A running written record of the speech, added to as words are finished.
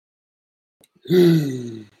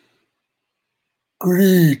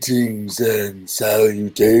Greetings and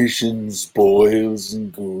salutations, boys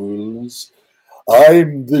and ghouls.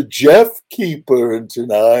 I'm the Jeff Keeper, and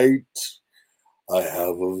tonight I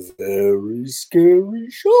have a very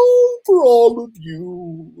scary show for all of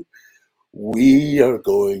you. We are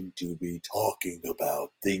going to be talking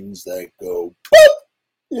about things that go pop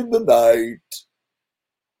in the night.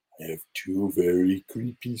 I have two very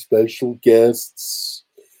creepy special guests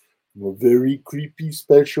from a very creepy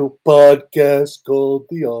special podcast called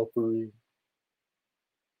The Offering.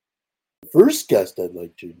 The first guest I'd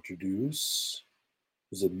like to introduce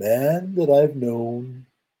is a man that I've known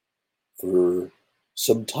for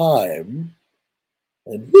some time,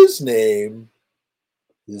 and his name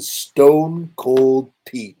is Stone Cold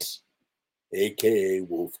Pete, aka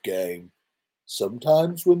Wolfgang.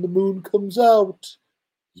 Sometimes when the moon comes out,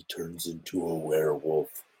 he turns into a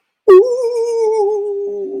werewolf.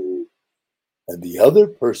 Ooh! And the other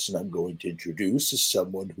person I'm going to introduce is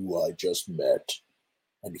someone who I just met.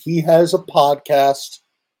 And he has a podcast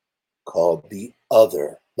called The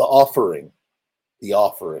Offering. The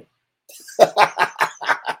Offering. The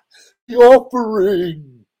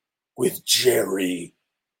Offering with Jerry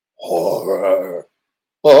Horror.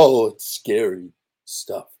 Oh, it's scary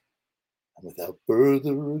stuff. And without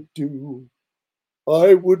further ado,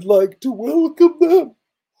 I would like to welcome them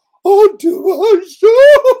onto my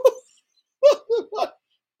show.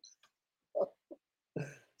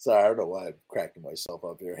 Sorry, I don't know why I'm cracking myself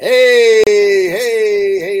up here.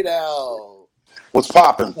 Hey now. What's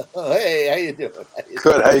popping? Hey, how you doing?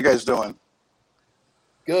 Good. How you guys doing?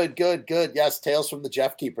 Good. Yes, Tales from the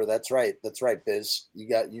Jeff Keeper. That's right, Biz.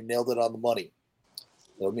 You nailed it on the money.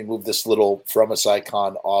 Let me move this little from us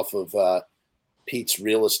icon off of Pete's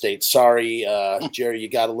real estate. Sorry, Jerry, you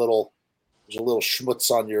got there's a little schmutz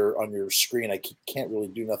on your screen. I can't really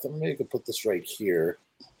do nothing. Maybe I can put this right here.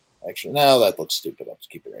 Actually, no, that looks stupid. I'll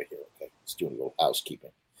just keep it right here. Okay, let's do a little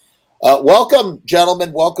housekeeping. Welcome,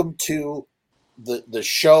 gentlemen. Welcome to the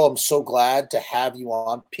show. I'm so glad to have you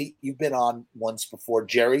on. Pete, you've been on once before.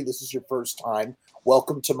 Jerry, this is your first time.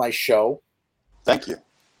 Welcome to my show. Thank you,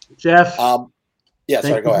 Jeff. Go ahead.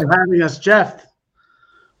 Thank you for having us, Jeff.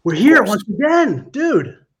 We're here once again,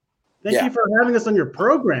 dude. Thank you for having us on your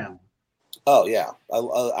program. Oh yeah,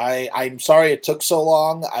 I'm sorry it took so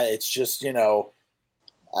long. It's just I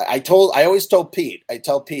always told Pete. I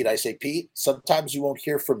tell Pete, I say, Pete, sometimes you won't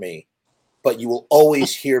hear from me, but you will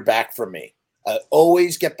always hear back from me. I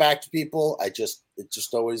always get back to people. It's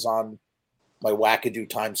just always on my wackadoo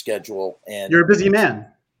time schedule. And you're a busy man.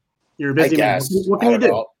 You're a busy man. What can you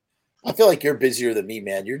do? I feel like you're busier than me,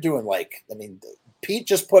 man. You're doing Pete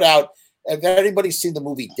just put out. If anybody's seen the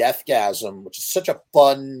movie Deathgasm, which is such a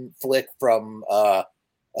fun flick from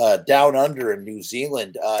Down Under in New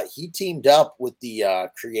Zealand, he teamed up with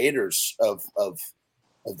the creators of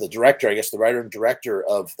the director, I guess the writer and director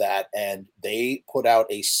of that, and they put out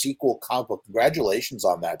a sequel comic book. Congratulations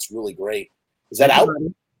on that. It's really great. Is that out?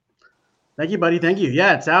 Thank you, buddy. Thank you.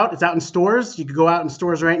 Yeah, it's out. It's out in stores. You can go out in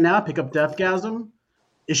stores right now, pick up Deathgasm,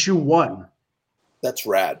 issue 1. That's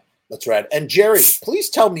rad. And Jerry, please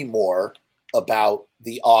tell me more about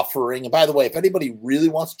The Offering. And by the way, if anybody really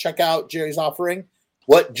wants to check out Jerry's Offering,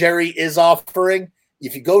 what Jerry is offering,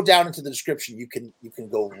 if you go down into the description, you can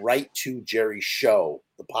go right to Jerry's show,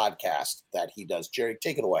 the podcast that he does. Jerry,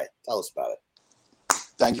 take it away. Tell us about it.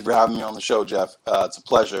 Thank you for having me on the show, Jeff. It's a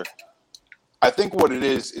pleasure. I think what it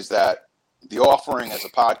is that The Offering as a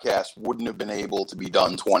podcast wouldn't have been able to be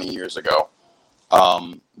done 20 years ago.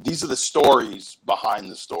 These are the stories behind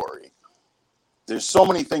the story. There's so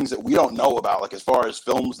many things that we don't know about, like as far as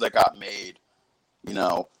films that got made,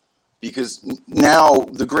 because now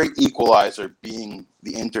the great equalizer being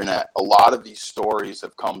the internet, a lot of these stories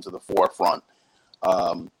have come to the forefront.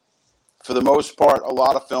 For the most part, a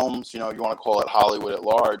lot of films, you want to call it Hollywood at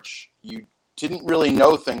large, you didn't really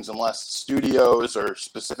know things unless studios or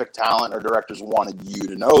specific talent or directors wanted you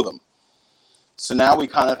to know them. So now we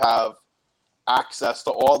kind of have access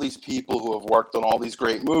to all these people who have worked on all these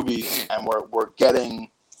great movies, and we're getting,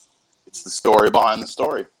 it's the story behind the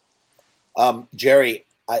story. Jerry,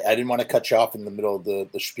 I didn't want to cut you off in the middle of the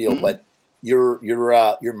spiel, but your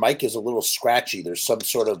mic is a little scratchy. There's some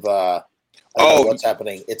sort of I don't know what's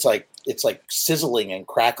happening. It's like sizzling and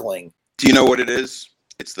crackling. Do you know what it is?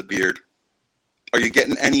 It's the beard. Are you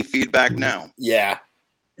getting any feedback now? Yeah,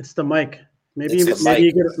 it's the mic. Maybe you could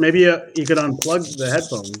unplug the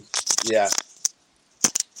headphones. Yeah,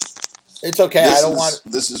 it's okay.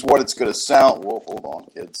 This is what it's going to sound. Whoa, hold on,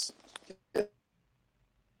 kids.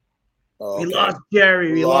 Okay. We lost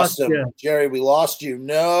Jerry. We lost him. Jerry, we lost you.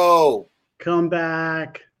 No. Come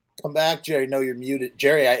back. Come back, Jerry. No, you're muted.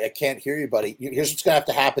 Jerry, I can't hear you, buddy. Here's what's going to have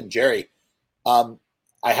to happen, Jerry.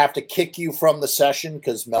 I have to kick you from the session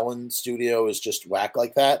because Melon Studio is just whack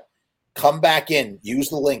like that. Come back in. Use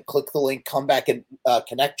the link. Click the link. Come back and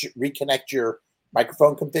reconnect your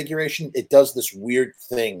microphone configuration. It does this weird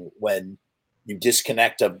thing when you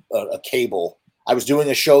disconnect a cable. I was doing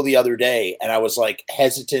a show the other day, and I was like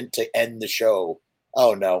hesitant to end the show.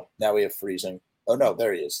 Oh, no. Now we have freezing. Oh, no.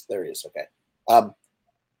 There he is. There he is. Okay.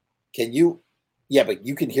 Can you? Yeah, but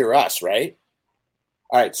you can hear us, right?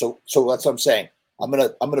 All right. So that's what I'm saying. I'm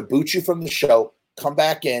gonna boot you from the show. Come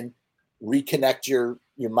back in, reconnect your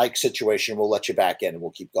mic situation. We'll let you back in, and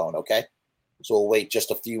we'll keep going. Okay. So we'll wait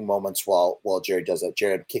just a few moments while Jerry does that.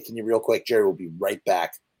 Jerry, I'm kicking you real quick. Jerry will be right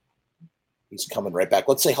back. He's coming right back.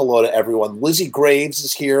 Let's say hello to everyone. Lizzie Graves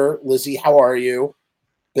is here. Lizzie, how are you?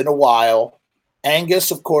 Been a while.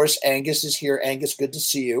 Angus, of course. Angus is here. Angus, good to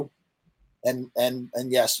see you. And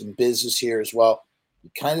yes, and Biz is here as well.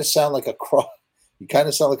 You kind of sound like a cross. You kind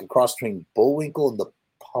of sound like a cross between Bullwinkle and the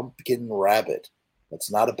Pumpkin Rabbit.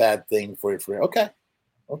 That's not a bad thing for you. Okay.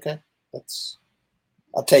 I'll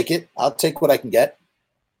take it. I'll take what I can get.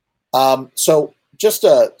 So just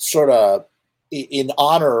a sort of in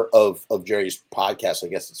honor of Jerry's podcast, I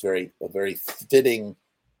guess it's a very fitting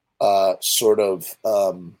sort of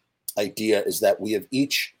idea is that we have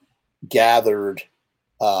each gathered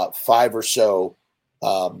 5 or so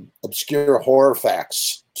obscure horror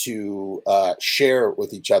facts to share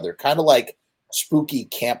with each other, kind of like spooky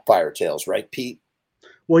campfire tales, right, Pete?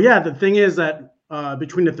 Well, yeah. The thing is that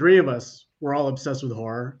between the 3 of us, we're all obsessed with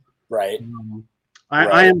horror. Right.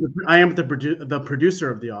 I am the producer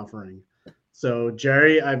of the offering. So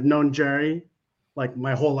Jerry, I've known Jerry like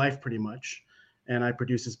my whole life pretty much, and I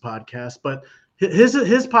produce his podcast. But his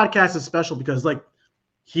podcast is special because like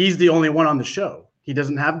he's the only one on the show. He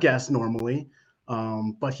doesn't have guests normally,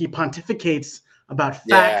 but he pontificates about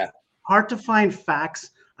facts, hard to find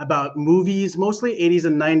facts about movies, mostly 80s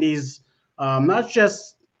and 90s. Not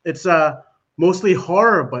just it's mostly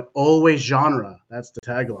horror, but always genre. That's the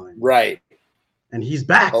tagline. Right. And he's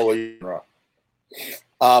back. Always genre.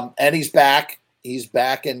 And he's back. He's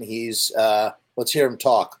back, and he's let's hear him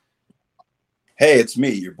talk. Hey, it's me,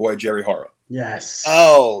 your boy Jerry Horror. Yes.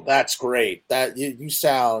 Oh, that's great. That you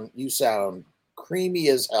sound creamy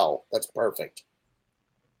as hell. That's perfect.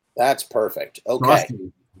 That's perfect. Okay.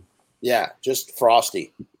 Frosty. Yeah, just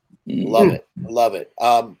frosty. Love it.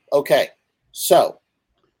 Okay. So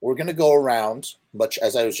we're gonna go around, much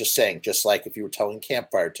as I was just saying, just like if you were telling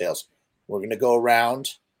campfire tales, we're gonna go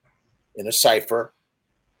around in a cipher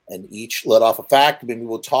and each let off a fact. Maybe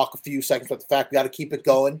we'll talk a few seconds about the fact. We got to keep it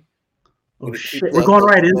going. Oh shit! We're going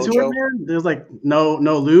right into it, man. There's like no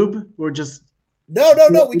lube. We're just no.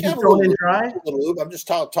 We can have a little lube. I'm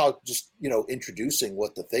just just introducing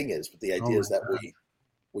what the thing is. But the idea is that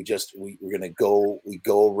we're gonna go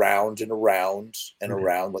around and around and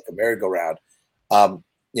around like a merry-go-round.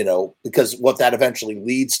 Because what that eventually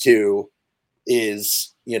leads to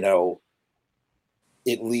is it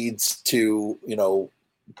leads to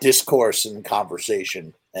discourse and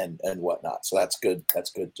conversation and whatnot. So that's good.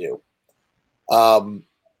 That's good too.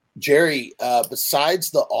 Jerry,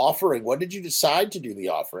 besides the offering, when did you decide to do the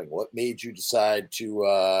offering? What made you decide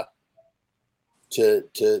to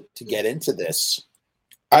get into this?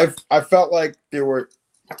 I felt like there were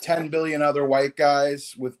 10 billion other white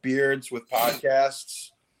guys with beards with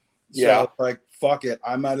podcasts. So like, fuck it.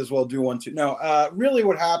 I might as well do one too. No, really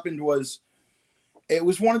what happened was it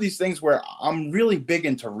was one of these things where I'm really big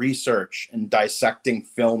into research and dissecting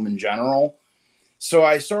film in general. So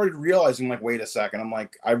I started realizing, like, wait a second, I'm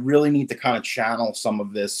like, I really need to kind of channel some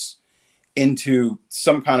of this into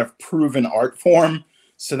some kind of proven art form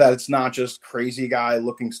so that it's not just crazy guy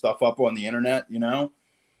looking stuff up on the internet,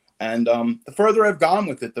 And the further I've gone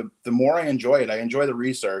with it, the more I enjoy it. I enjoy the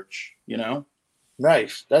research,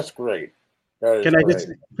 Nice. That's great. Can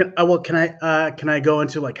I go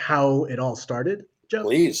into like how it all started, Joe?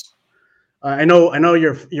 Please. I know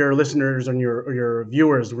your listeners and your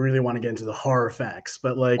viewers really want to get into the horror facts,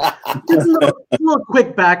 but like just a little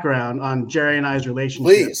quick background on Jerry and I's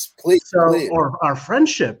relationship. Please. Or our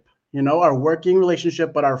friendship, our working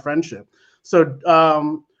relationship, but our friendship. So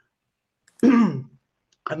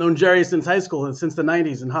I've known Jerry since high school, since the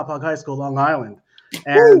 90s in Hop Hog High School, Long Island.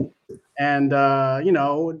 And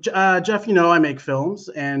Jeff, I make films,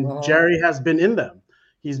 and Jerry has been in them.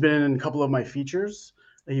 He's been in a couple of my features.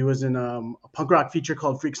 He was in a punk rock feature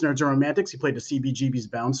called Freaks, Nerds, and Romantics. He played the CBGB's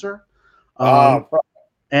bouncer.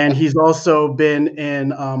 And he's also been in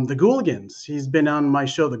the Gooligans. He's been on my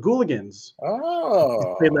show, The Gooligans.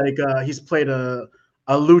 Oh. He's played a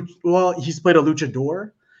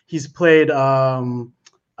luchador. He's played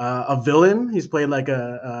a villain. He's played like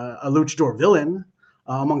a luchador villain,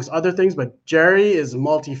 amongst other things. But Jerry is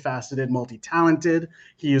multifaceted, multi-talented.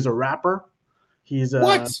 He is a rapper. He's a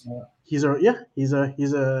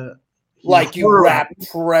like you rap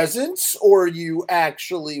presence, or you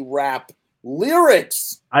actually rap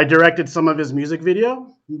lyrics. I directed some of his music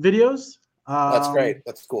videos. That's great.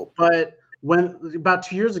 That's cool. But when about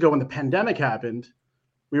 2 years ago, when the pandemic happened,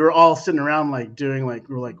 we were all sitting around like we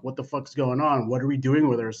were like, what the fuck's going on? What are we doing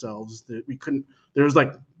with ourselves? That we couldn't. There was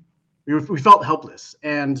like we felt helpless,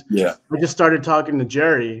 and I just started talking to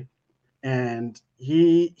Jerry, and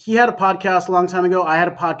he had a podcast a long time ago. I had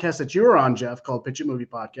a podcast that you were on, Jeff, called Pitch It Movie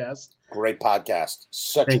Podcast. Great podcast.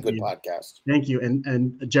 Such a good podcast. Thank you.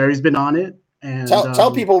 And Jerry's been on it. And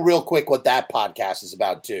tell people real quick what that podcast is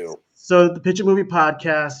about too. So the Pitch It Movie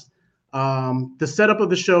Podcast, the setup of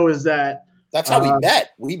the show is that that's how we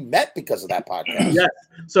met. We met because of that podcast. Yes.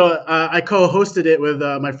 So I co-hosted it with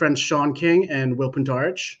my friends Sean King and Will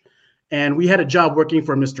Puntarich, and we had a job working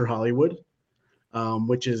for Mr. Hollywood,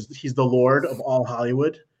 which is he's the Lord of all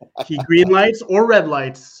Hollywood. He green lights or red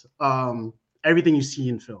lights everything you see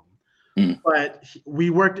in film. But we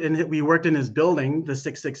worked in his building, the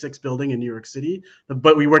 666 building in New York City.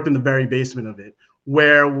 But we worked in the very basement of it,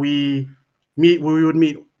 where we would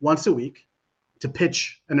meet once a week to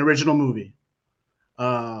pitch an original movie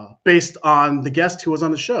based on the guest who was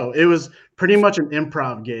on the show. It was pretty much an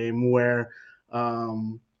improv game where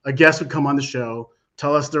a guest would come on the show,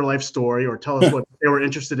 tell us their life story or tell us what they were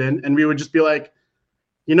interested in, and we would just be like,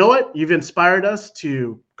 you know what? You've inspired us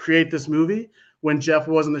to create this movie. When Jeff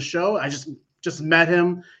was on the show, I just met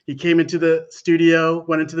him. He came into the studio,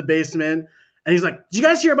 went into the basement, and he's like, "Did you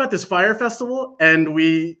guys hear about this Fire Festival?" And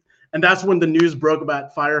that's when the news broke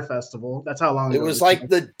about Fire Festival. That's how long it was. Like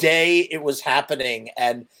the day it was happening,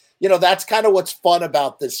 and that's kind of what's fun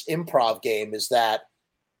about this improv game is that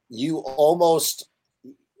you almost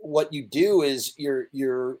what you do is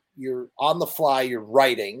you're on the fly. You're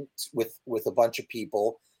writing with a bunch of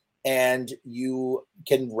people. And you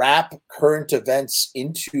can wrap current events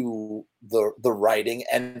into the writing.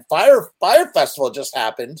 And Fire Festival just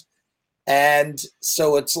happened, and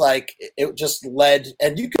so it's like it just led.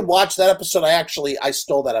 And you can watch that episode. I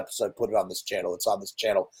stole that episode, put it on this channel. It's on this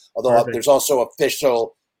channel. Although there's also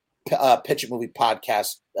official Pitch It Movie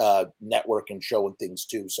Podcast network and show and things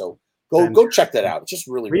too. So go check that out. It's just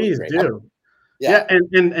really Please great. Do. Yeah,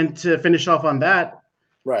 and to finish off on that.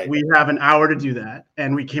 Right. We have an hour to do that.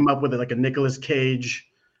 And we came up with like a Nicolas Cage.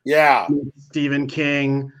 Yeah. Stephen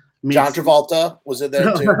King. John Travolta was in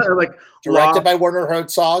there too. Directed by Werner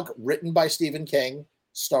Herzog, written by Stephen King,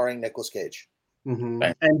 starring Nicolas Cage. Mm-hmm.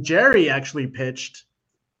 And Jerry actually pitched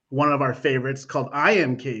one of our favorites called I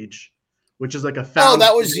Am Cage, which is like a found. Oh,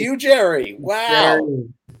 that was you, Jerry. Wow. Jerry.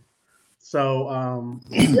 So,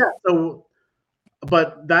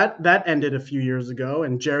 but that ended a few years ago,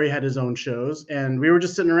 and Jerry had his own shows, and we were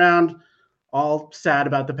just sitting around all sad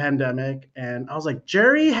about the pandemic. And I was like,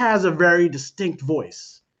 Jerry has a very distinct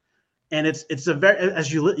voice, and it's a very,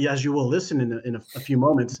 as you will listen in a few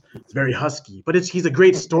moments, it's very husky, but he's a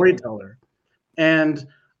great storyteller. And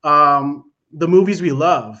the movies we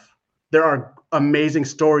love, there are amazing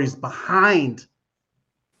stories behind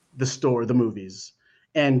the movies.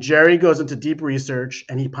 And Jerry goes into deep research,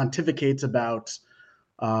 and he pontificates about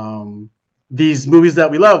these movies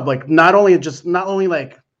that we love, like not only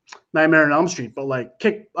like Nightmare on Elm Street, but like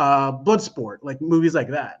Bloodsport, like movies like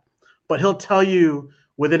that. But he'll tell you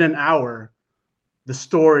within an hour the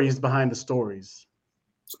stories behind the stories.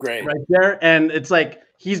 It's great, right there. And it's like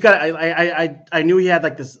he's got. I knew he had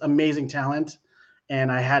like this amazing talent,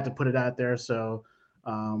 and I had to put it out there. So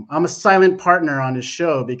I'm a silent partner on his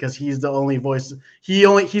show because he's the only voice. He's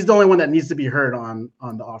the only one that needs to be heard on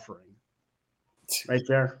The Offering. Right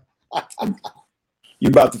there.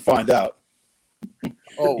 You're about to find out.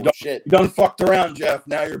 Oh, shit. You done fucked around, Jeff.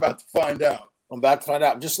 Now you're about to find out. I'm about to find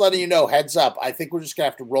out. I'm just letting you know, heads up. I think we're just going to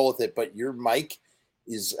have to roll with it, but your mic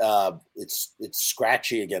is it's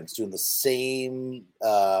scratchy again. It's doing the same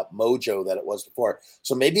mojo that it was before.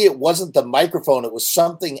 So maybe it wasn't the microphone. It was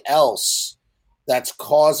something else that's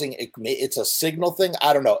causing it. It's a signal thing.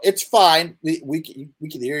 I don't know. It's fine. We can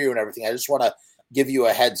hear you and everything. I just want to give you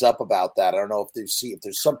a heads up about that. I don't know if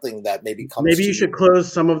there's something that maybe comes. Maybe you should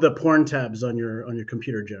close some of the porn tabs on your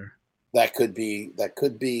computer, Jer. That could be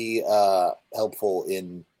helpful.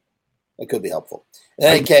 It could be helpful. In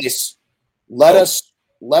any case, let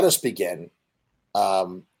us begin.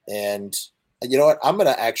 And you know what? I'm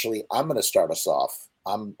gonna start us off.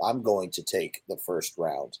 I'm going to take the first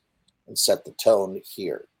round and set the tone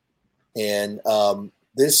here. And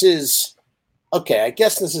this is okay, I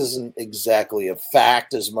guess this isn't exactly a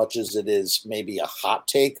fact as much as it is maybe a hot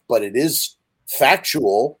take, but it is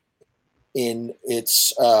factual in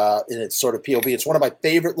its sort of POV. It's one of my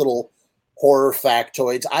favorite little horror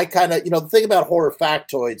factoids. I kind of, the thing about horror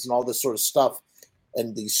factoids and all this sort of stuff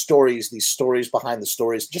and these stories behind the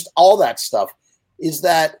stories, just all that stuff is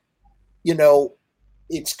that,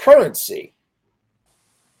 it's currency.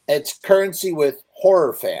 It's currency with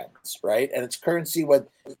horror fans, right? And it's currency when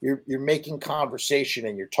you're making conversation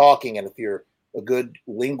and you're talking. And if you're a good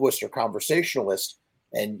linguist or conversationalist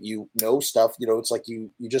and you know stuff, it's like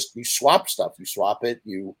you swap stuff, you swap it,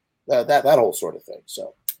 that whole sort of thing.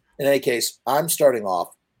 So in any case, I'm starting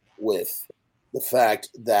off with the fact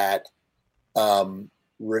that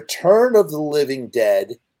Return of the Living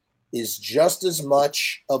Dead is just as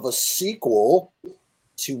much of a sequel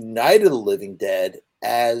to Night of the Living Dead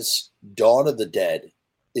as Dawn of the Dead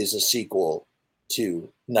is a sequel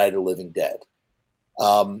to Night of the Living Dead.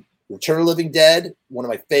 Return of the Living Dead, one of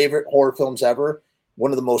my favorite horror films ever,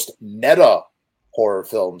 one of the most meta horror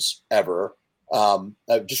films ever.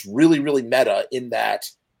 Just really, really meta in that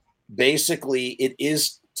basically it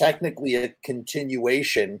is technically a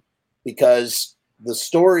continuation because the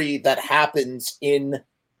story that happens in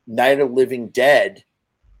Night of the Living Dead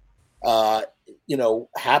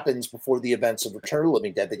happens before the events of Return of the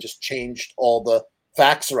Living Dead. They just changed all the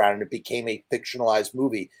facts around it. It became a fictionalized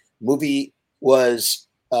movie. Movie was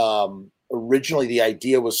originally the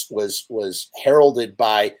idea was heralded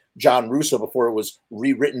by John Russo before it was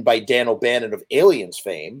rewritten by Dan O'Bannon of Aliens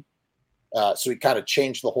fame. So he kind of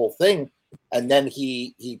changed the whole thing. And then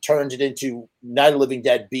he turned it into Night of the Living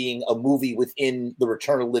Dead being a movie within the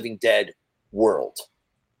Return of the Living Dead world.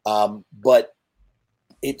 But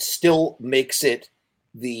it still makes it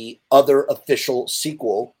the other official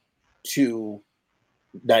sequel to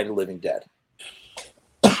Night of the Living Dead.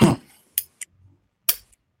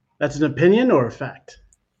 That's an opinion or a fact?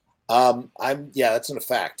 That's a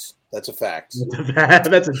fact. That's a fact.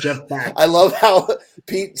 That's a Jeff fact. I love how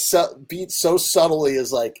Pete so subtly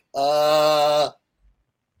is like,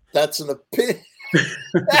 that's an opinion.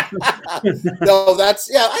 No, I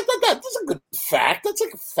thought that's a good fact. That's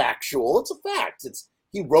like a factual. It's a fact.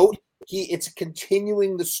 It's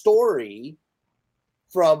continuing the story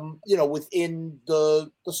from, within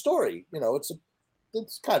the story.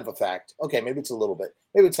 It's kind of a fact. Okay, maybe it's a little bit.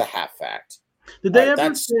 Maybe it's a half fact. Did they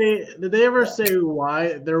ever say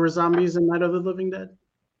why there were zombies in Night of the Living Dead?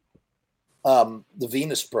 The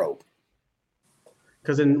Venus probe.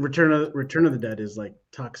 Because in Return of the Dead is like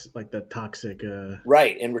toxic, like the toxic.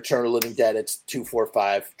 Right, in Return of the Living Dead, it's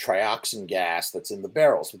 2,4,5 trioxin gas that's in the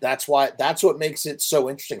barrels. But that's what makes it so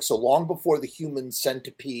interesting. So long before the Human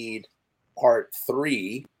Centipede Part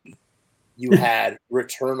 3, you had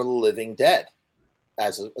Return of the Living Dead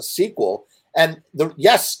as a sequel. And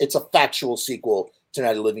yes, it's a factual sequel to Night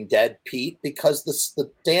of the Living Dead, Pete, because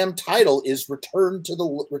the damn title is Return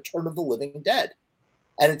of the Living Dead.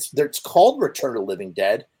 And it's called Return of the Living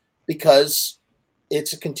Dead because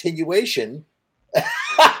it's a continuation.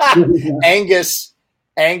 Angus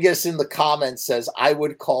in the comments says, I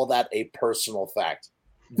would call that a personal fact.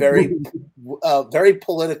 Very, very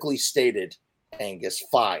politically stated, Angus.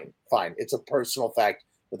 Fine. It's a personal fact.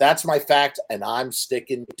 But that's my fact, and I'm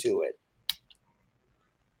sticking to it.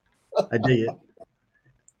 I dig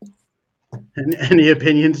it. Any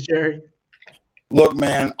opinions, Jerry? Look,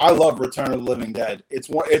 man, I love Return of the Living Dead. It's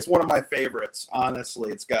one of my favorites.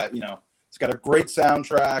 Honestly, it's got a great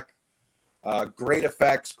soundtrack, great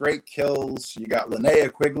effects, great kills. You got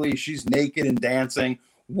Linnea Quigley; she's naked and dancing.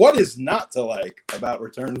 What is not to like about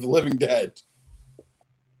Return of the Living Dead?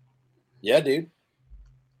 Yeah, dude.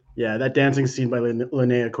 Yeah, that dancing scene by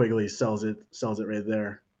Linnea Quigley sells it right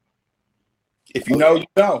there. If you know, you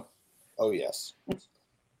know. Oh yes. All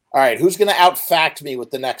right, who's going to outfact me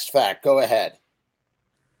with the next fact? Go ahead.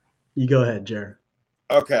 You go ahead, Jer.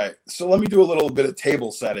 Okay, so let me do a little bit of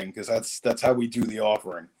table setting because that's how we do the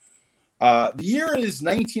offering. The year is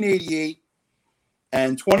 1988,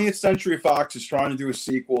 and 20th Century Fox is trying to do a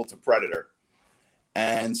sequel to Predator.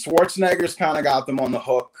 And Schwarzenegger's kind of got them on the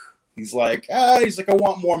hook. He's like, I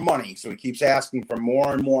want more money. So he keeps asking for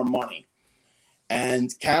more and more money.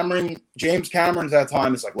 And James Cameron at that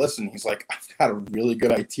time is like, listen, he's like, I've got a really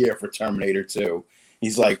good idea for Terminator 2.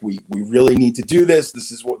 He's like, we really need to do this.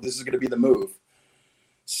 This is going to be the move.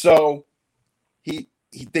 So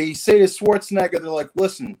they say to Schwarzenegger, they're like,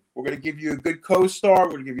 listen, we're going to give you a good co-star.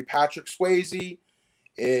 We're going to give you Patrick Swayze.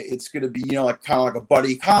 It's going to be, kind of like a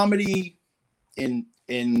buddy comedy in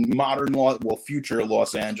future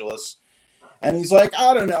Los Angeles. And he's like,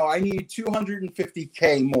 I don't know, I need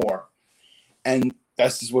 $250K more. And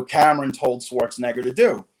this is what Cameron told Schwarzenegger to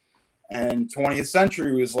do. And 20th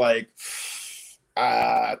Century was like,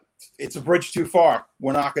 it's a bridge too far.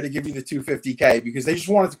 We're not going to give you the $250K, because they just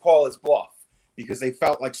wanted to call his bluff, because they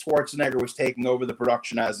felt like Schwarzenegger was taking over the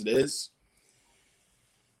production as it is.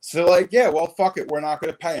 So like, yeah, well, fuck it. We're not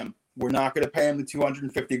going to pay him. We're not going to pay him the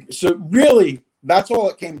 $250. So really, that's all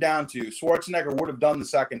it came down to. Schwarzenegger would have done the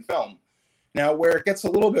second film. Now, where it gets a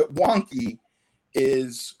little bit wonky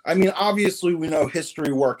is, I mean, obviously we know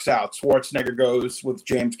history works out. Schwarzenegger goes with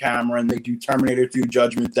James Cameron. They do Terminator 2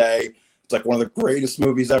 Judgment Day. It's like one of the greatest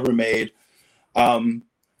movies ever made.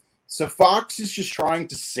 So Fox is just trying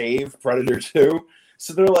to save Predator 2.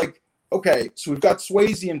 So they're like, okay, so we've got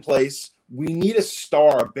Swayze in place. We need a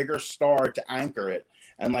star, a bigger star to anchor it.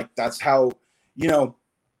 And like, that's how, you know,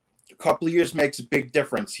 a couple of years makes a big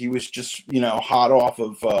difference. He was just, you know, hot off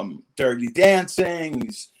of Dirty Dancing.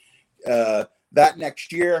 He's that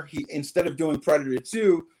next year, he, instead of doing Predator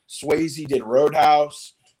 2, Swayze did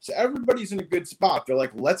Roadhouse. So everybody's in a good spot. They're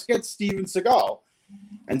like, let's get Steven Seagal.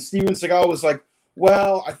 And Steven Seagal was like,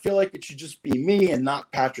 well, I feel like it should just be me and not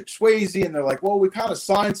Patrick Swayze. And they're like, well, we kind of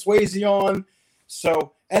signed Swayze on.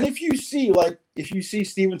 So, and if you see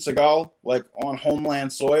Steven Seagal like on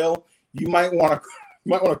Homeland soil, you might want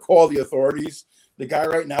to call the authorities. The guy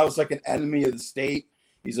right now is like an enemy of the state.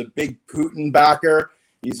 He's a big Putin backer.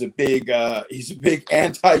 He's a big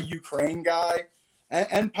anti-Ukraine guy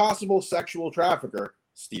and possible sexual trafficker,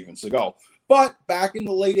 Steven Seagal. But back in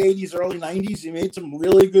the late 80s, early 90s, he made some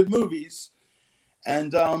really good movies.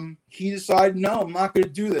 And he decided, no, I'm not going to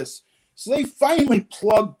do this. So they finally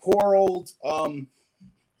plugged poor old,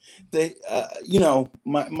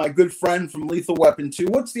 my good friend from Lethal Weapon 2.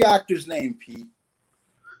 What's the actor's name, Pete?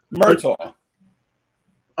 Murtaugh.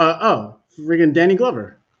 Friggin' Danny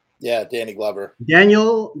Glover. Yeah, Danny Glover.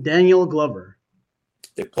 Daniel Glover.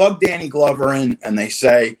 They plug Danny Glover in, and they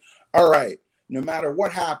say, all right, no matter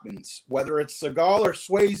what happens, whether it's Seagal or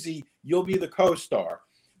Swayze, you'll be the co-star.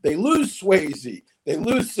 They lose Swayze. They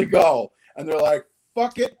lose Seagal. And they're like,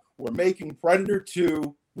 fuck it. We're making Predator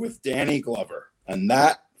 2 with Danny Glover. And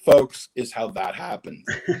that, folks, is how that happened.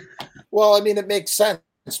 Well, I mean, it makes sense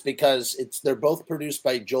because they're both produced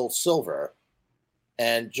by Joel Silver.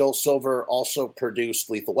 And Joel Silver also produced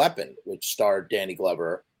Lethal Weapon, which starred Danny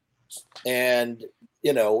Glover. And,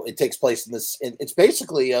 you know, it takes place in this. It's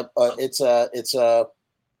basically it's a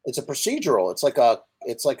procedural.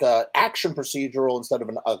 It's like a action procedural instead of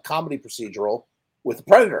a comedy procedural with the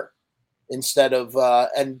Predator instead of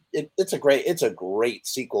it's a great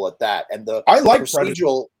sequel at that. And I like procedural.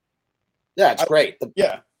 Predator. Yeah, it's great.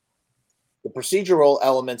 The procedural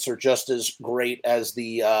elements are just as great as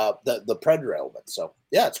the Predator elements. So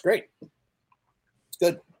yeah, it's great. It's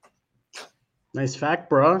good. Nice fact,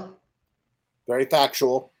 bro. Very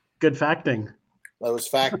factual. Good facting. That was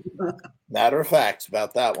fact. Matter of fact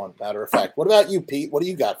about that one. Matter of fact. What about you, Pete? What do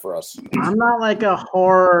you got for us? I'm not like a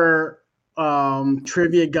horror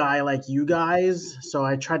trivia guy like you guys, so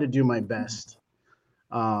I try to do my best.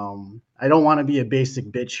 I don't want to be a basic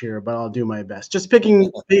bitch here, but I'll do my best. Just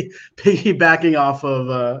piggybacking off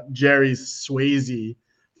of Jerry's Swayze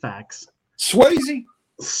facts. Swayze.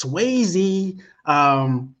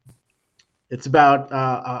 It's about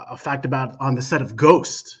a fact about on the set of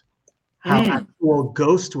Ghost, how actual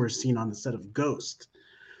ghosts were seen on the set of Ghost.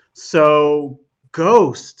 So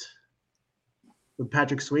Ghost with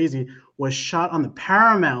Patrick Swayze was shot on the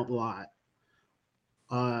Paramount lot.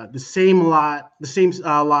 The same lot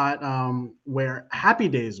where Happy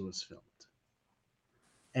Days was filmed.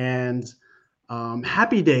 And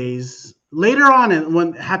Happy Days, later on,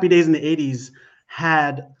 when Happy Days in the 80s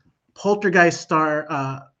had Poltergeist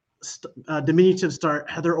star, diminutive star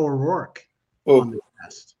Heather O'Rourke on the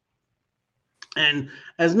cast. And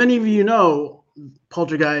as many of you know,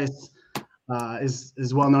 Poltergeist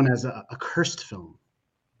is well known as a cursed film,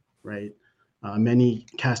 right? Many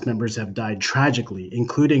cast members have died tragically,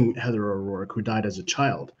 including Heather O'Rourke, who died as a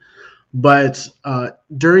child. But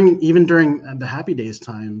during the Happy Days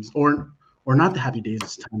times, or not the Happy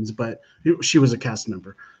Days times, but she was a cast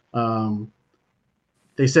member.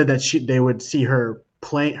 They said that they would see her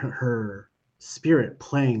play her spirit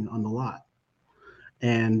playing on the lot,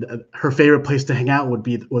 and her favorite place to hang out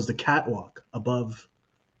was the catwalk above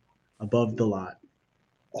the lot.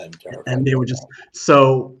 And they were just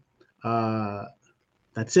so.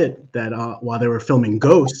 That's it. That while they were filming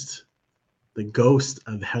Ghost, the ghost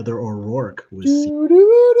of Heather O'Rourke was seen.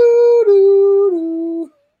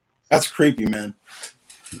 That's creepy, man.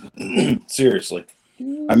 Seriously.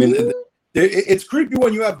 I mean, it's creepy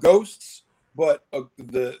when you have ghosts, but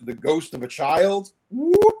the ghost of a child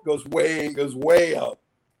goes way up.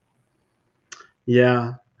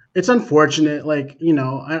 Yeah, it's unfortunate. Like,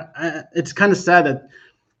 it's kind of sad that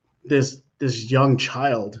this young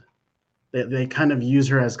child, they kind of use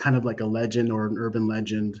her as kind of like a legend or an urban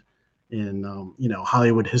legend in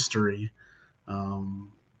Hollywood history.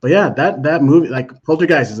 But yeah, that movie, like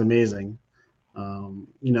Poltergeist, is amazing.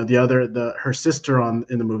 Her sister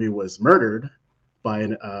in the movie was murdered by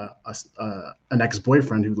an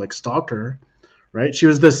ex-boyfriend who like stalked her. Right, she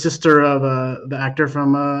was the sister of the actor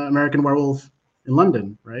from American Werewolf in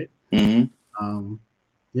London. Right. Mm-hmm.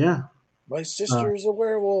 Yeah. My sister's a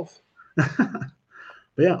werewolf. But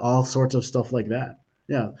yeah, all sorts of stuff like that.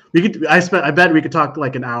 Yeah, we could. I bet we could talk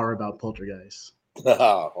like an hour about Poltergeist.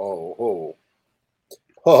 Oh.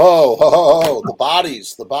 Oh, the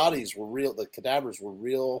bodies were real. The cadavers were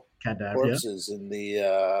real corpses in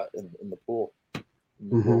the in the pool.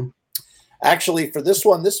 Mm-hmm. Actually, for this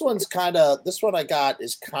one I got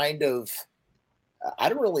is kind of, I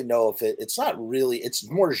don't really know if it's not really, it's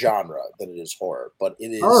more genre than it is horror, but it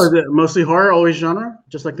is. Oh, is it mostly horror, always genre,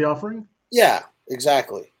 just like The Offering? Yeah,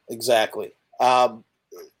 exactly.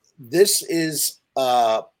 This is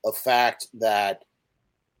a fact that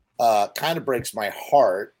kind of breaks my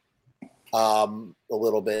heart a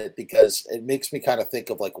little bit, because it makes me kind of think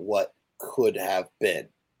of like what could have been.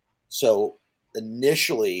 So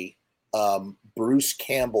initially, Bruce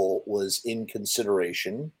Campbell was in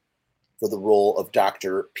consideration for the role of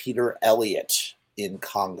Dr. Peter Elliott in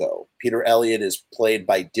Congo. Peter Elliott is played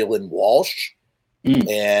by Dylan Walsh.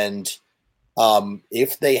 And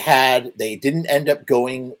if they didn't end up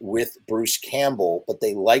going with Bruce Campbell, but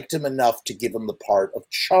they liked him enough to give him the part of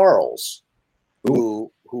Charles,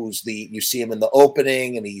 who's you see him in the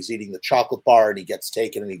opening, and he's eating the chocolate bar, and he gets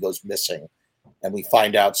taken and he goes missing. And we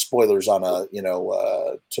find out, spoilers on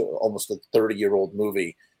to almost a 30-year-old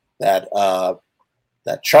movie, that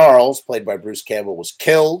Charles, played by Bruce Campbell, was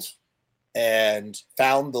killed and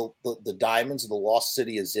found the diamonds of the lost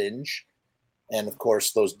city of Zinj. And of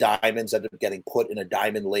course, those diamonds end up getting put in a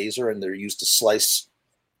diamond laser, and they're used to slice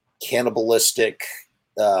cannibalistic,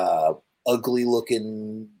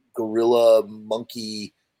 ugly-looking gorilla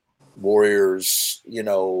monkey warriors,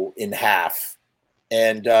 in half.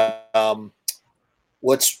 And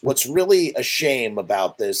what's really a shame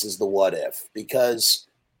about this is the what if, because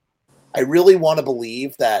I really want to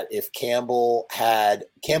believe that if Campbell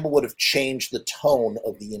would have changed the tone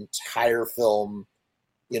of the entire film,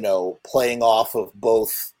 playing off of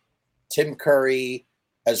both Tim Curry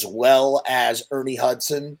as well as Ernie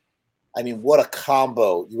Hudson. I mean, what a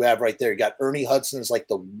combo you have right there. You got Ernie Hudson as like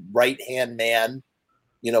the right-hand man,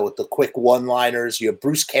 with the quick one-liners. You have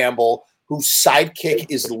Bruce Campbell, whose sidekick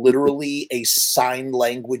is literally a sign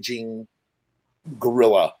languaging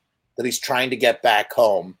gorilla that he's trying to get back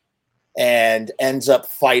home, and ends up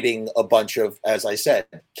fighting a bunch of, as I said,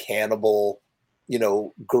 cannibal,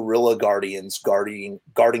 guerrilla guardians guarding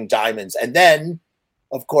diamonds. And then,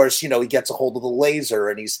 of course, he gets a hold of the laser,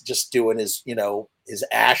 and he's just doing his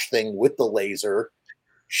Ash thing with the laser,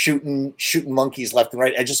 shooting monkeys left and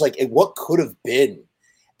right. And just like, what could have been.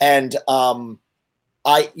 And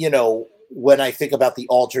when I think about the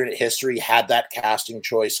alternate history, had that casting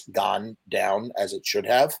choice gone down as it should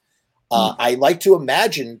have, I like to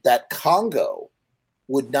imagine that Congo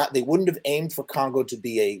they wouldn't have aimed for Congo to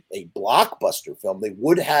be a blockbuster film. It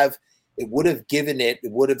would have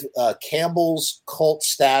Campbell's cult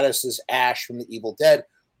status as Ash from The Evil Dead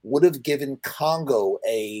would have given Congo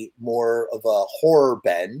a more of a horror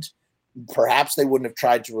bend. Perhaps they wouldn't have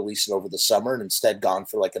tried to release it over the summer and instead gone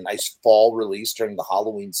for like a nice fall release during the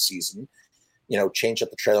Halloween season, change up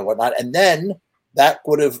the trailer and whatnot. And then that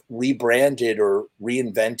would have rebranded or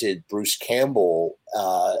reinvented Bruce Campbell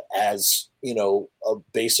as,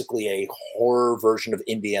 basically a horror version of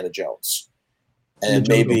Indiana Jones. And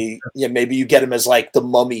maybe you get him as like the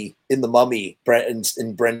Mummy in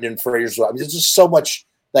Brendan Fraser's. I mean, there's just so much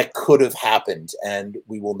that could have happened, and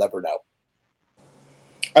we will never know.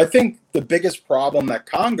 I think the biggest problem that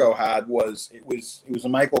Congo had was it was a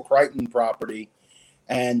Michael Crichton property,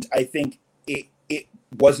 and I think it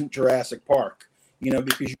wasn't Jurassic Park.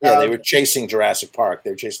 Because they were chasing Jurassic Park.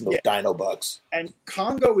 They were chasing those dino bugs. And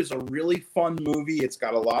Congo is a really fun movie. It's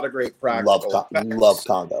got a lot of great practical effects. Love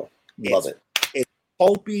Congo. Love it. It's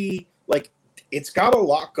pulpy. Like, it's got a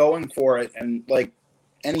lot going for it. And like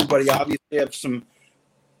anybody, obviously have some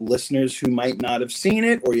listeners who might not have seen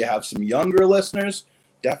it, or you have some younger listeners,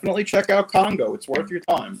 definitely check out Congo. It's worth your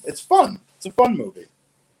time. It's fun. It's a fun movie.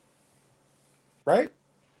 Right?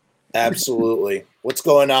 Absolutely. What's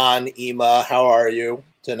going on, Ema? How are you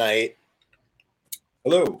tonight?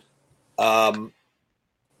 Hello.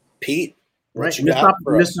 Pete. Right. Just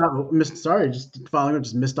following up,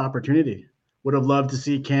 just missed opportunity. would have loved to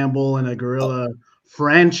see Campbell in a gorilla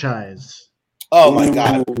franchise. Oh my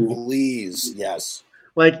God! Please, yes.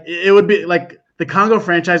 Like it would be like the Congo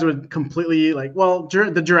franchise would completely like. Well,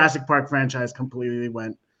 the Jurassic Park franchise completely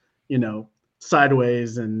went,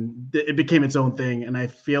 sideways, and it became its own thing. And I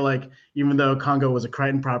feel like even though Congo was a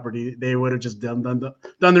Crichton property, they would have just done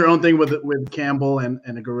their own thing with Campbell and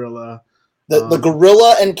a gorilla. The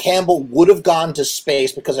gorilla and Campbell would have gone to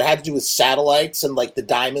space because it had to do with satellites and like the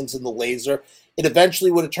diamonds and the laser. It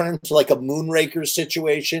eventually would have turned into like a Moonraker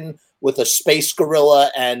situation with a space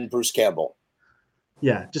gorilla and Bruce Campbell.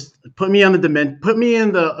 Yeah, just put me in the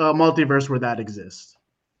multiverse where that exists.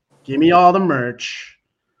 Give me all the merch.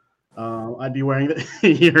 I'd be wearing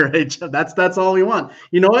the That's all we want.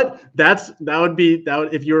 You know what? That would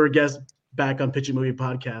if you were a guest back on Pitching Movie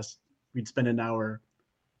Podcast, we'd spend an hour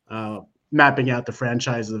mapping out the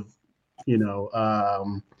franchise of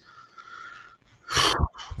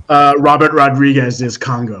Robert Rodriguez's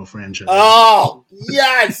Congo franchise. Oh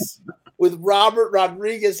yes, with Robert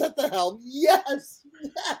Rodriguez at the helm. Yes.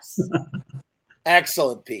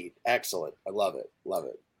 Excellent, Pete. Excellent. I love it.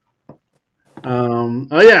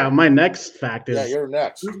 Oh yeah, my next fact is you're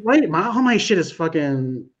next. Right, all my shit is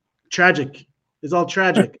fucking tragic. It's all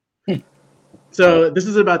tragic. So this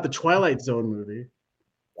is about the Twilight Zone movie.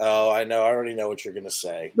 Oh, I know. I already know what you're gonna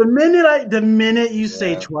say. The minute you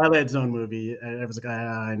say Twilight Zone movie, I was like,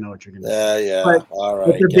 I know what you're gonna say. Yeah. But, all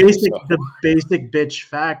right. The basic bitch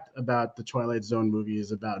fact about the Twilight Zone movie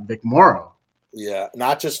is about Vic Morrow. Yeah,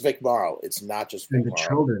 not just Vic Morrow. It's not just Vic Morrow. The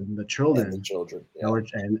children. And the children. Yeah.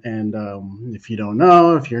 And if you don't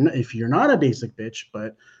know, if you're not a basic bitch,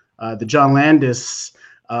 but the John Landis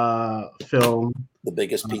film, the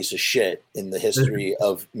biggest piece of shit in the history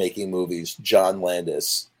of making movies, John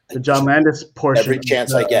Landis. The John Landis portion. Every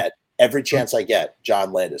chance I get,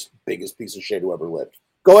 John Landis, biggest piece of shit who ever lived.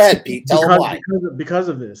 Go ahead, Pete. Tell him why. Because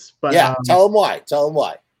of this. But tell him why.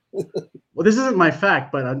 Well, this isn't my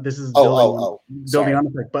fact, but this is building on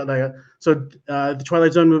the fact. But the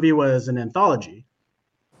Twilight Zone movie was an anthology.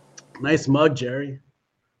 Nice mug, Jerry.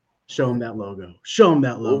 Show him that logo.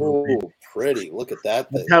 Ooh, pretty. Look at that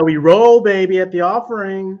thing. That's how we roll, baby, at the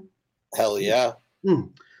offering. Hell yeah.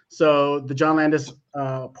 So the John Landis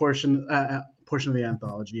portion of the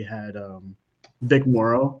anthology had Vic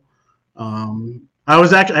Morrow. I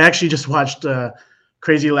actually just watched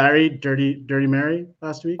Crazy Larry, Dirty Mary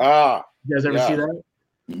last week. You guys ever see that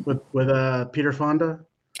with Peter Fonda?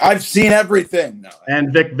 I've seen everything. No.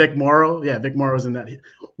 And Vic Morrow, Vic Morrow's in that,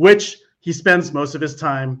 which he spends most of his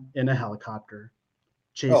time in a helicopter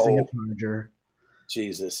chasing a Charger.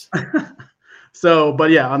 Jesus. So,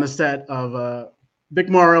 but yeah, on the set of Vic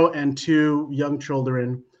Morrow and two young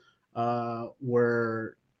children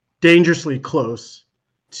were dangerously close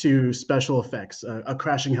to special effects, a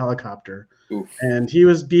crashing helicopter. Oof. And he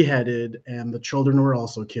was beheaded, and the children were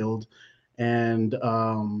also killed. And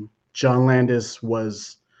John Landis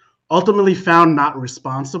was ultimately found not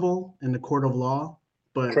responsible in the court of law,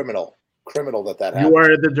 but criminal that happened. You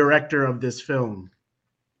are the director of this film.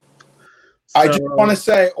 I just want to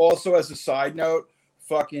say, also as a side note,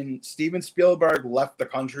 fucking Steven Spielberg left the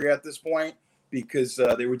country at this point because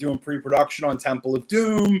they were doing pre-production on Temple of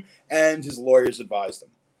Doom, and his lawyers advised him.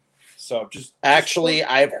 So actually,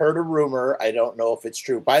 I've heard a rumor. I don't know if it's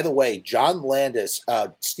true. By the way, John Landis,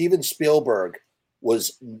 Steven Spielberg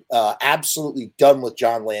was absolutely done with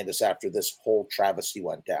John Landis after this whole travesty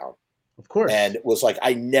went down. Of course. And was like,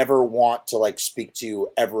 I never want to speak to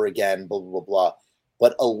you ever again, blah, blah, blah.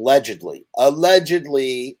 But allegedly,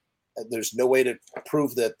 there's no way to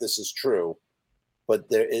prove that this is true, but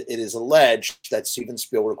it is alleged that Steven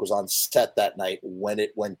Spielberg was on set that night when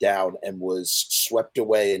it went down and was swept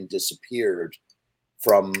away and disappeared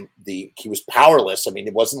from he was powerless. I mean,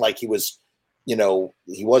 it wasn't like he was, he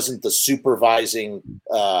wasn't the supervising,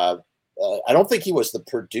 I don't think he was the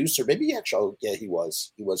producer. Maybe he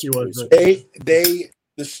was. He was.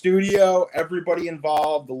 The studio, everybody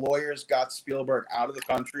involved, the lawyers got Spielberg out of the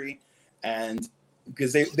country, and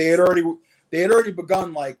because they had already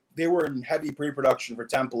begun, they were in heavy pre-production for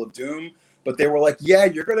Temple of Doom, but they were like, yeah,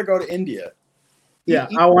 you're going to go to India. Yeah,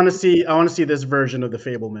 I want to see this version of the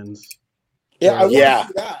Fabelmans. Yeah, I want to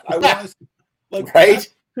see that. I want to see, right.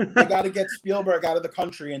 They got to get Spielberg out of the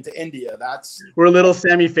country into India. That's where little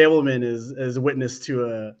Sammy Fabelman is witness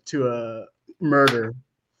to a murder.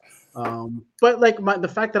 But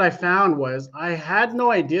the fact that I found was I had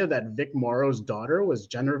no idea that Vic Morrow's daughter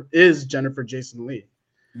is Jennifer Jason Leigh.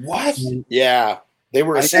 What? Yeah, they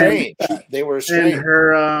were estranged. They were estranged.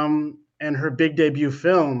 And her big debut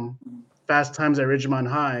film, Fast Times at Ridgemont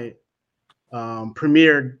High,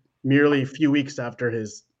 premiered merely a few weeks after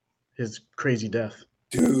his his crazy death.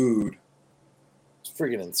 Dude, it's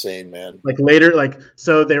freaking insane, man. Like later,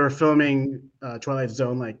 so they were filming Twilight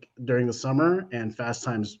Zone like during the summer, and Fast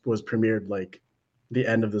Times was premiered like the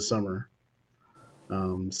end of the summer.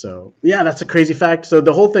 So yeah, that's a crazy fact. So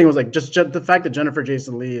the whole thing was like just the fact that Jennifer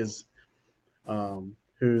Jason Leigh is,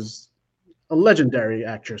 who's a legendary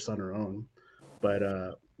actress on her own,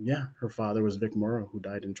 but yeah, her father was Vic Morrow, who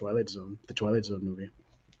died in Twilight Zone, the Twilight Zone movie.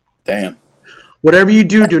 damn. Whatever you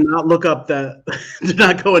do not look up that. Do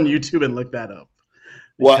not go on YouTube and look that up.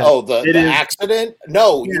 Well, the accident?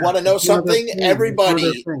 No, you want to know something?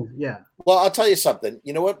 Everybody. Yeah. Well, I'll tell you something.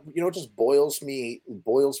 You know what? You know what just boils me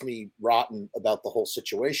rotten about the whole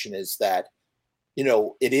situation is that, you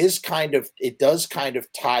know, it does kind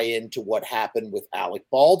of tie into what happened with Alec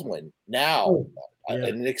Baldwin now, in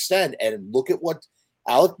an extent. And look at what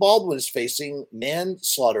Alec Baldwin is facing: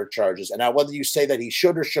 manslaughter charges. And now, whether you say that he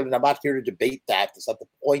should or shouldn't, I'm not here to debate that. That's not the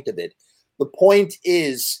point of it. The point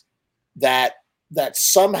is that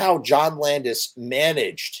somehow John Landis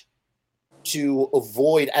managed to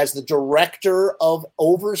avoid, as the director of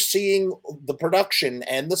overseeing the production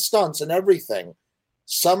and the stunts and everything,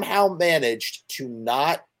 somehow managed to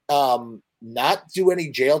not do any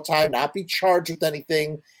jail time, not be charged with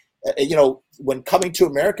anything. You know, when Coming to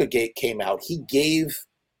America came out, he gave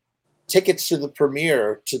tickets to the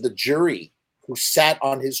premiere to the jury who sat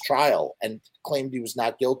on his trial and claimed he was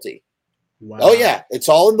not guilty. Wow. Oh yeah, it's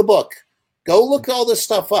all in the book. Go look all this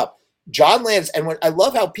stuff up. John Landis, and I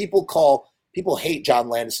love how people hate John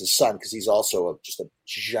Landis' son because he's also just a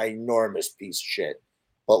ginormous piece of shit.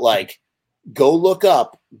 But like, go look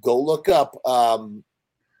all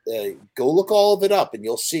of it up, and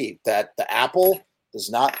you'll see that the apple does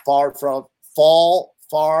not fall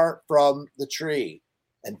far from the tree.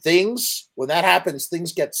 And when that happens,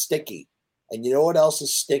 things get sticky. And you know what else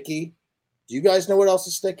is sticky? Do you guys know what else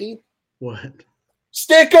is sticky? What?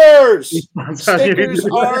 Stickers! Stickers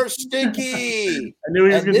are sticky. I knew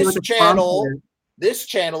he was and this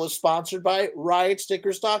channel is sponsored by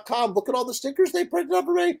riotstickers.com. Look at all the stickers they printed up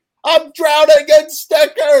for me. I'm drowning in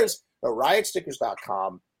stickers.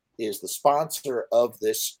 Riotstickers.com is the sponsor of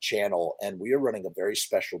this channel, and we are running a very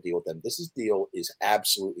special deal with them. This deal is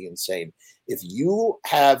absolutely insane. If you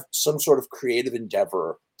have some sort of creative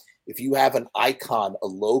endeavor, if you have an icon, a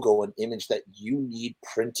logo, an image that you need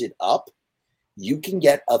printed up, you can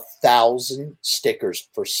get 1,000 stickers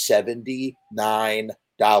for $79.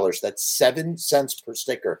 That's 7 cents per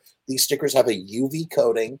sticker. These stickers have a UV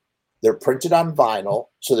coating. They're printed on vinyl,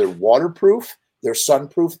 so they're waterproof, they're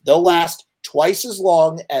sunproof. They'll last twice as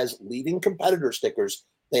long as leading competitor stickers.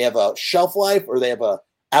 They have a shelf life, or they have a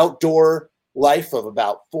outdoor life of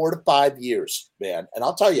about 4 to 5 years, man. And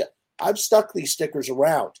I'll tell you, I've stuck these stickers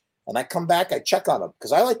around, and I come back, I check on them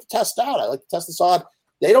because I like to test out. I like to test this on.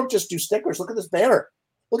 They don't just do stickers. Look at this banner.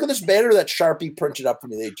 Look at this banner that Sharpie printed up for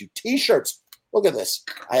me. They do T-shirts. Look at this.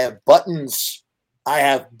 I have buttons. I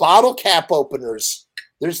have bottle cap openers.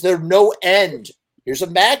 There's no end. Here's a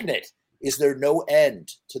magnet. Is there no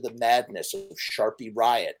end to the madness of Sharpie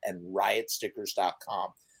Riot and riotstickers.com?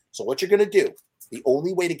 So what you're going to do, the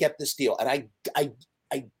only way to get this deal, and I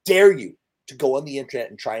dare you to go on the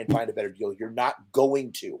internet and try and find a better deal. You're not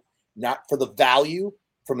going to. Not for the value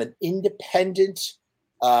from an independent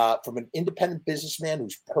businessman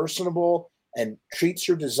who's personable and treats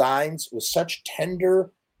your designs with such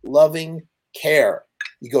tender, loving care.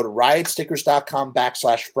 You go to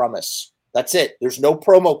riotstickers.com/FromUs. That's it. There's no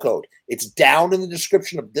promo code. It's down in the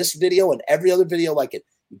description of this video and every other video like it.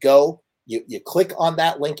 You go, you click on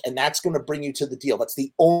that link, and that's going to bring you to the deal. That's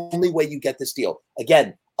the only way you get this deal.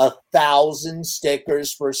 Again, 1,000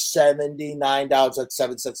 stickers for $79. That's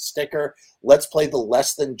 7 cents a sticker. Let's play the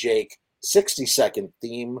Less Than Jake 60-second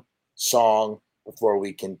theme song before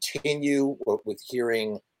we continue with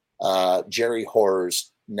hearing Jerry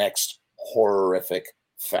Horror's next horrific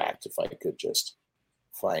fact. If I could just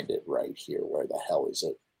find it right here. Where the hell is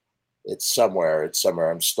it? It's somewhere.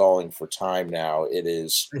 I'm stalling for time now. It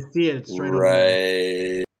is. I see it. It's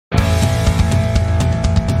right.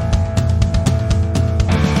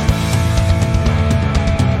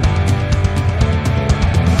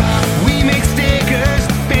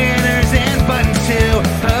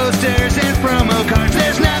 Posters and promo cards,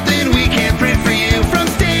 there's nothing we can't print for you. From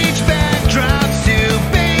stage backdrops to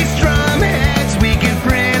bass drum heads, we can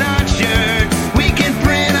print on shirts, we can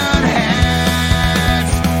print on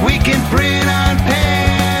hats, we can print on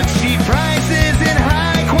pants. Cheap prices and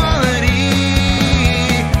high quality,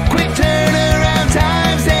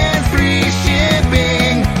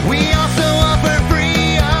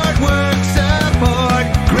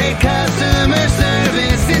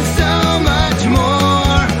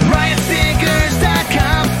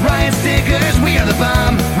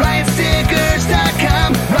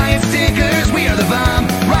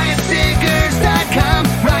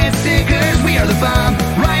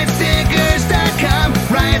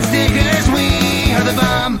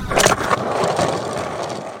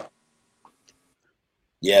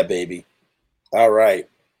 Yeah, baby. All right.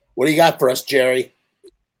 What do you got for us, Jerry?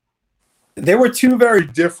 There were two very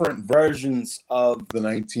different versions of the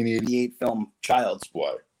 1988 film Child's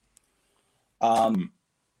Play. Tom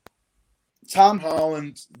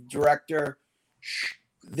Holland, director.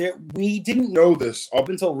 We didn't know this up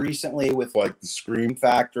until recently with like the Scream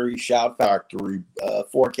Factory, Shout Factory,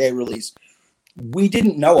 4K release. We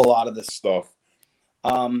didn't know a lot of this stuff.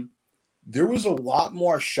 There was a lot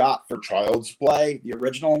more shot for Child's Play, the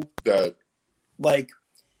original, that like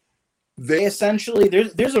they essentially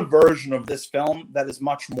there's a version of this film that is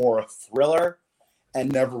much more a thriller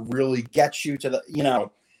and never really gets you to the, you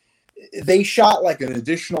know, they shot like an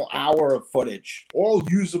additional hour of footage, all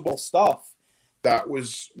usable stuff that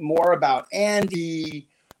was more about Andy,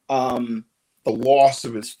 the loss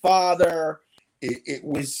of his father. It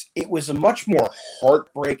was a much more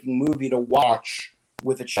heartbreaking movie to watch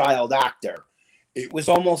with a child actor. It was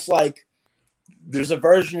almost like there's a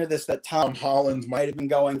version of this that Tom Holland might have been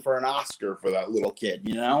going for an Oscar for that little kid,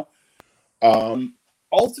 you know?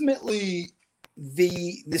 Ultimately,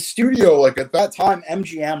 the studio, like at that time,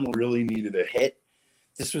 MGM really needed a hit.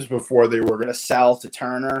 This was before they were going to sell to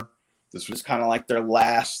Turner. This was kind of like their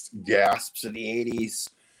last gasps of the 80s.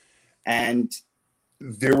 And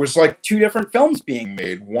there was like two different films being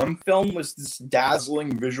made. One film was this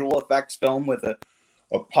dazzling visual effects film with a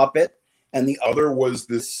puppet, and the other was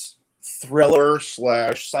this thriller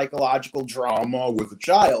 / psychological drama with a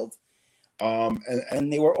child.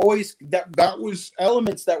 And they were always that was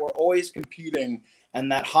elements that were always competing,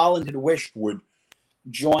 and that Holland had wished would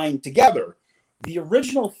join together. The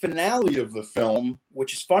original finale of the film,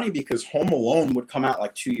 which is funny because Home Alone would come out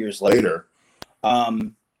like 2 years later.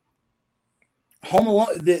 Home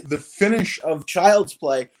Alone, the finish of Child's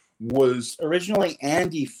Play was originally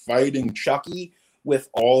Andy fighting Chucky with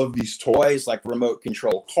all of these toys like remote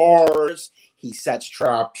control cars. He sets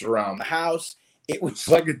traps around the house. It was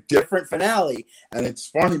like a different finale. And it's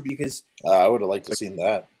funny because I would have liked to have seen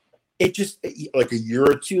that. It just, like a year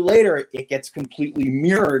or two later, it gets completely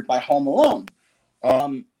mirrored by Home Alone.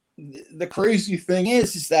 The crazy thing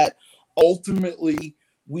is that ultimately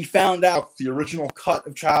we found out the original cut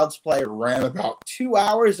of Child's Play ran about 2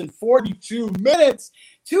 hours and 42 minutes.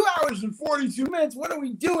 2 hours and 42 minutes. What are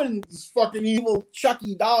we doing in this fucking evil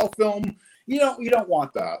Chucky doll film? You don't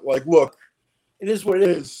want that. Like, look, it is what it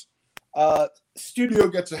is. Studio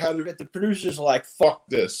gets ahead of it. The producers are like, fuck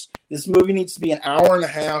this. This movie needs to be an hour and a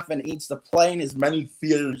half, and it needs to play in as many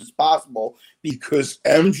theaters as possible because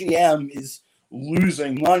MGM is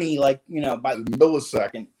losing money, like, you know, by the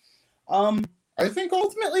millisecond. I think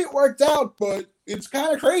ultimately it worked out, but it's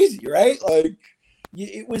kind of crazy, right? Like,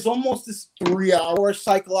 it was almost this 3-hour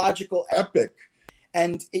psychological epic,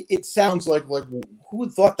 and it sounds like who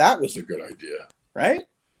would thought that was a good idea, right?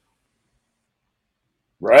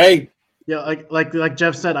 Right. Yeah, like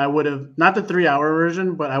Jeff said, I would have not the 3-hour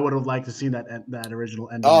version, but I would have liked to see that original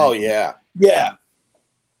ending. Oh yeah, yeah.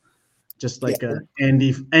 Just like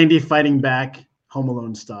Andy fighting back, Home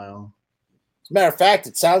Alone style. As a matter of fact,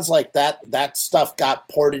 it sounds like that stuff got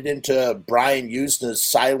ported into Brian Usna's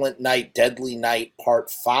Silent Night, Deadly Night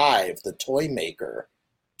Part 5, The Toy Maker,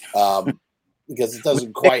 because it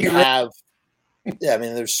doesn't quite have. Yeah, I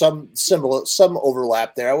mean, there's some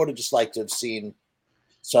overlap there. I would have just liked to have seen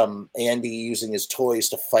some Andy using his toys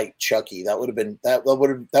to fight Chucky. That would have been that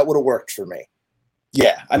would have worked for me.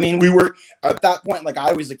 Yeah, I mean, we were at that point, like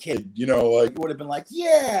I was a kid, you know, like it would have been like,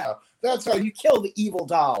 yeah, that's how you kill the evil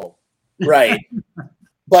doll, right?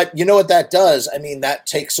 But you know what that does? I mean, that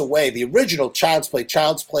takes away the original Child's Play.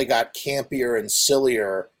 Child's Play got campier and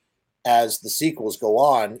sillier as the sequels go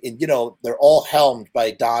on, and you know they're all helmed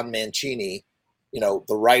by Don Mancini, you know,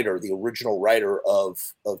 the original writer of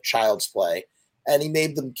Child's Play. And he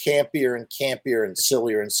made them campier and campier and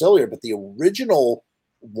sillier. But the original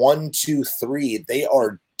 1, 2, 3, they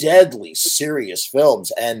are deadly serious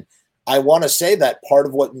films. And I want to say that part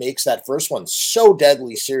of what makes that first one so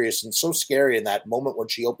deadly serious and so scary in that moment when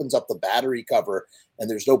she opens up the battery cover and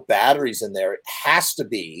there's no batteries in there, it has to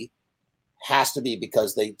be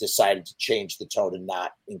because they decided to change the tone and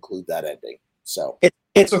not include that ending. So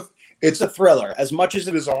it's a thriller. As much as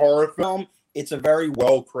it is a horror film, it's a very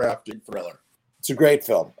well-crafted thriller. It's a great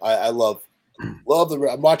film. I love I'm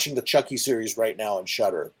watching the Chucky series right now on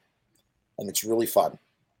Shudder, and it's really fun.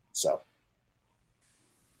 So,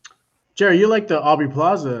 Jerry, you like the Aubrey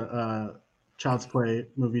Plaza Child's Play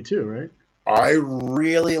movie too, right? I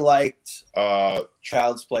really liked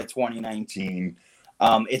Child's Play 2019.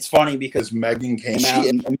 It's funny because Megan came out. She's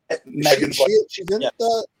in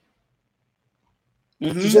the.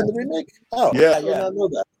 She's in the remake. Oh, Yeah, I did not know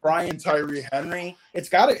that. Brian Tyree Henry. It's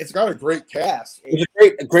got a great cast. It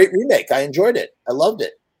was a great remake. I enjoyed it. I loved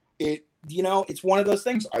it. It's one of those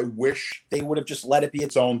things. I wish they would have just let it be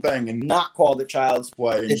its own thing and not called it Child's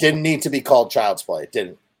Play. It didn't need to be called Child's Play. It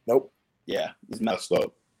didn't. Nope. Yeah, it's messed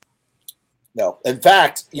up. No. In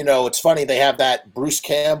fact, it's funny. They have that Bruce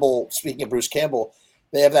Campbell. Speaking of Bruce Campbell,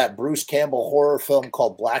 they have that Bruce Campbell horror film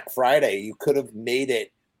called Black Friday. You could have made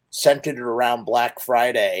it centered around Black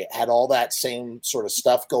Friday, had all that same sort of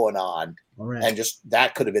stuff going on, and just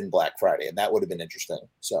that could have been Black Friday, and that would have been interesting.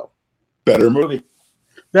 So, better movie.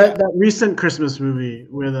 That recent Christmas movie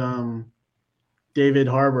with David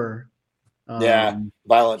Harbour.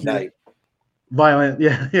 Violent Night. Violent,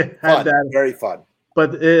 yeah, had that very fun.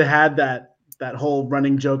 But it had that whole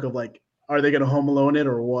running joke of like, are they going to Home Alone it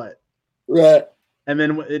or what? Right. And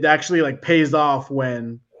then it actually like pays off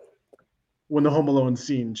when the Home Alone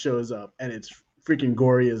scene shows up, and it's freaking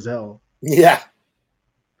gory as hell. Yeah.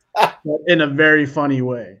 In a very funny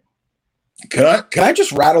way. Can I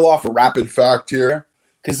just rattle off a rapid fact here?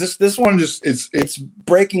 Because this one just it's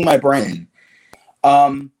breaking my brain.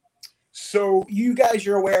 So you guys,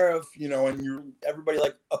 you're aware of, and everybody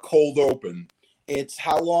like a cold open. It's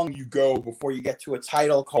how long you go before you get to a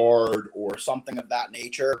title card or something of that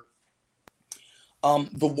nature.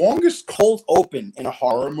 The longest cold open in a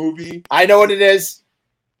horror movie. I know what it is.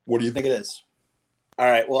 What do you think it is? All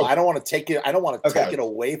right. Well, I don't want to take it. I don't want to take it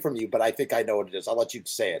away from you, but I think I know what it is. I'll let you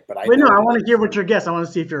say it. But I want to hear what your guess. I want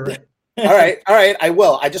to see if you're right. All right. I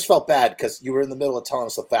will. I just felt bad because you were in the middle of telling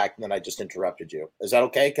us the fact, and then I just interrupted you. Is that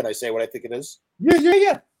okay? Can I say what I think it is?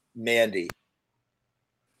 Yeah. Mandy.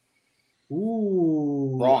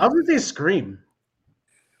 Ooh. Wrong. I would say Scream.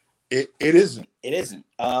 It isn't. It isn't.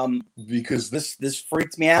 Because this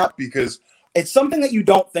freaked me out because it's something that you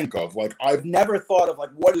don't think of. Like, I've never thought of,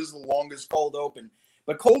 like, what is the longest cold open?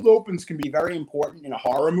 But cold opens can be very important in a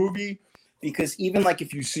horror movie because even, like,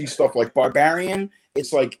 if you see stuff like Barbarian,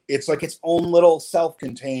 it's like its own little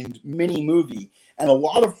self-contained mini movie. And a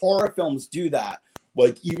lot of horror films do that.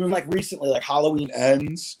 Like, even, like, recently, like, Halloween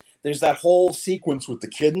Ends, there's that whole sequence with the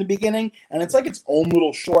kid in the beginning, and it's like its own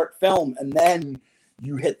little short film, and then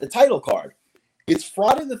you hit the title card. It's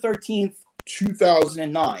Friday the 13th,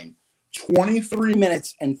 2009. 23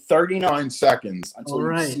 minutes and 39 seconds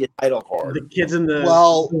until you see a title card. The kids in the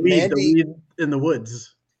Mandy, in the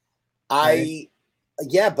woods. But I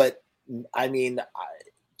mean,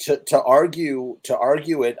 to argue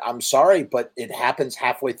it, I'm sorry, but it happens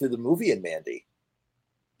halfway through the movie in Mandy.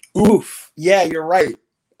 Oof. Yeah, you're right.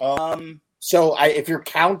 So if you're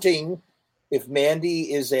counting, if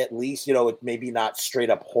Mandy is at least, it maybe not straight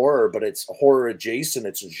up horror, but it's horror adjacent.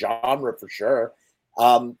 It's a genre for sure.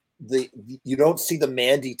 You don't see the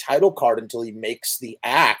Mandy title card until he makes the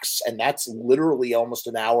axe, and that's literally almost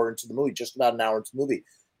an hour into the movie, just about an hour into the movie.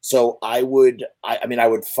 So I would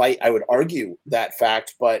argue that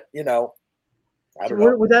fact, but I don't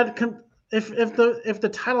know. Would that if the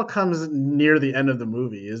title comes near the end of the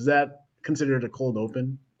movie, is that considered a cold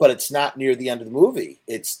open? But it's not near the end of the movie.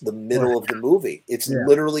 It's the middle of the movie. It's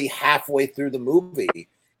literally halfway through the movie.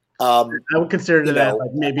 I would consider that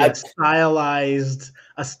like maybe a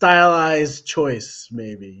stylized choice,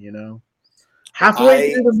 maybe,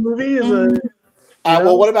 halfway through the movie is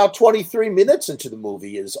well, what about 23 minutes into the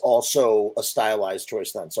movie is also a stylized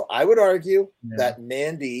choice then? So I would argue that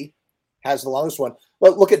Mandy has the longest one.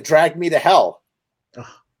 But look at Drag Me to Hell.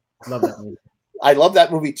 Oh, love that movie. I love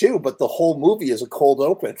that movie too, but the whole movie is a cold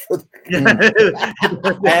open.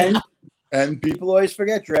 And people always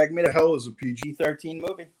forget Drag Me to Hell is a PG-13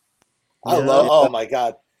 movie. Oh my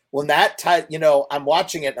God. When that I'm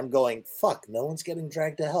watching it, I'm going, fuck, no one's getting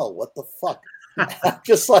dragged to hell. What the fuck? I'm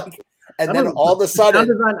just like, and then all of a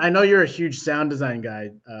sudden. I know you're a huge sound design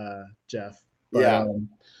guy, Jeff. But,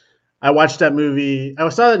 I watched that movie. I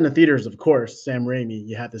saw it in the theaters, of course. Sam Raimi,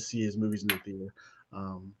 you had to see his movies in the theater.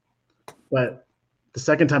 But the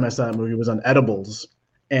second time I saw that movie was on edibles.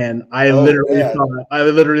 And I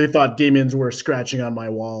literally thought demons were scratching on my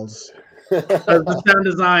walls. The sound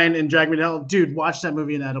design and Drag Me to Hell, dude, watch that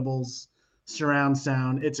movie in edibles, surround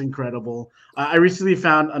sound. It's incredible. I recently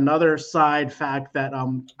found another side fact that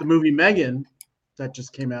the movie Megan that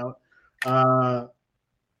just came out,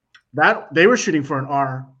 that they were shooting for an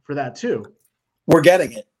R for that too. We're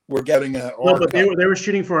getting it. We're getting an R. No, but they were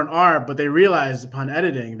shooting for an R, but they realized upon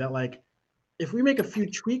editing that like if we make a few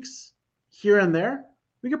tweaks here and there,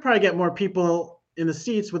 we could probably get more people in the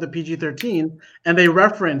seats with a PG-13, and they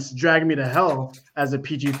referenced Drag Me to Hell as a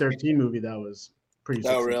PG-13 movie that was pretty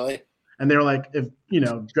successful. Oh, really? And they were like, if,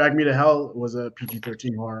 Drag Me to Hell was a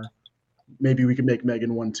PG-13 horror, maybe we could make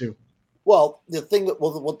Megan one too. Well, the thing that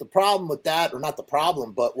what the problem with that, or not the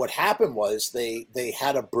problem, but what happened was they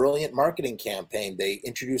had a brilliant marketing campaign. They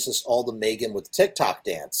introduced us all to Megan with TikTok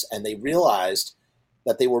dance, and they realized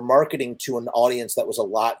that they were marketing to an audience that was a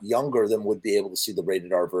lot younger than would be able to see the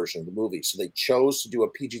rated R version of the movie. So they chose to do a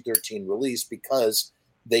PG-13 release because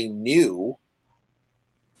they knew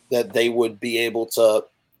that they would be able to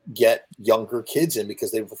get younger kids in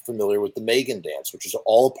because they were familiar with the Megan dance, which is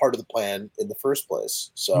all part of the plan in the first place.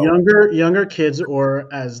 So younger kids,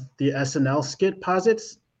 or as the SNL skit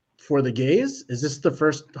posits, for the gays. Is this the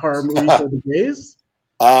first horror movie for the gays?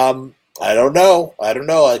 I don't know.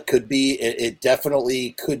 It could be. It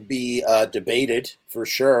definitely could be debated for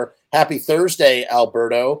sure. Happy Thursday,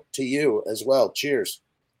 Alberto, to you as well. Cheers.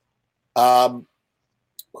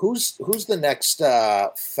 Who's the next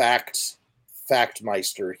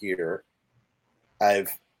Factmeister here?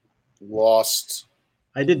 I've lost.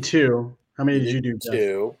 I did 2. How many did you do?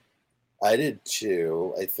 2. I did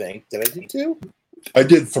 2. I think. Did I do 2? I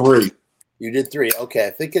did 3. You did 3. Okay,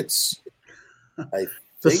 I think it's.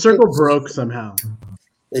 The circle broke somehow.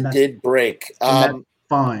 It did break.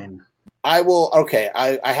 Fine. I will. Okay,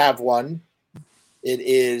 I have one. It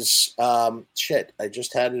is shit. I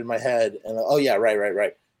just had it in my head, and oh yeah,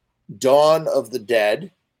 right. Dawn of the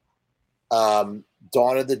Dead. Dawn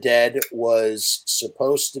of the Dead was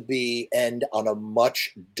supposed to be end on a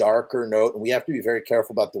much darker note, and we have to be very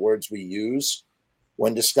careful about the words we use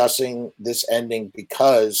when discussing this ending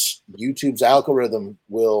because YouTube's algorithm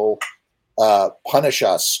will punish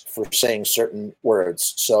us for saying certain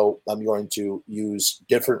words. So I'm going to use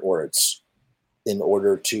different words in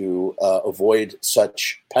order to avoid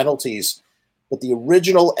such penalties. But the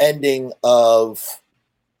original ending of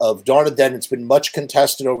Dawn of the Dead, it's been much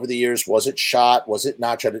contested over the years. Was it shot? Was it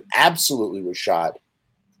not shot? It absolutely was shot.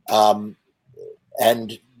 And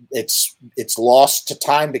it's lost to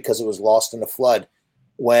time because it was lost in a flood.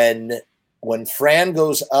 When Fran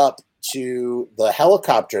goes up to the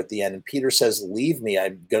helicopter at the end and Peter says, "Leave me,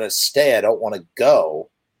 I'm going to stay. I don't want to go."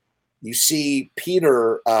 You see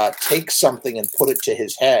Peter take something and put it to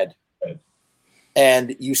his head.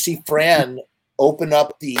 And you see Fran open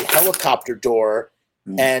up the helicopter door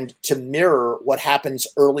and to mirror what happens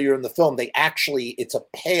earlier in the film. It's a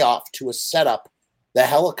payoff to a setup, the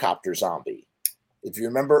helicopter zombie. If you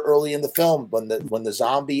remember early in the film, when the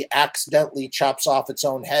zombie accidentally chops off its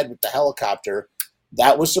own head with the helicopter,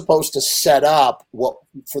 that was supposed to set up what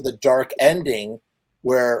for the dark ending,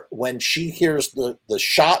 where when she hears the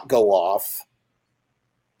shot go off,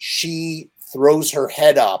 she throws her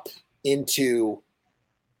head up into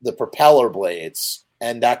the propeller blades,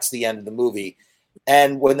 and that's the end of the movie.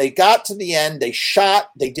 And when they got to the end, they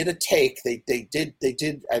did a take, they did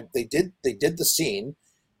the scene.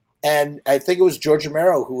 And I think it was George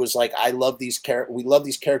Romero who was like, we love these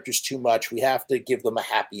characters too much. We have to give them a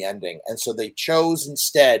happy ending. And so they chose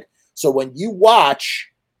instead. So when you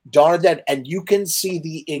watch Dawn of the Dead, and you can see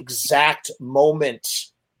the exact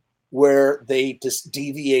moment where they just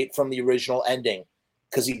deviate from the original ending,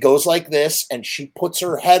 because he goes like this and she puts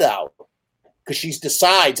her head out because she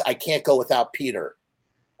decides, I can't go without Peter.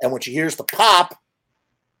 And when she hears the pop,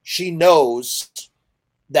 she knows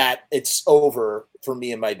that it's over for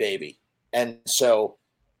me and my baby. And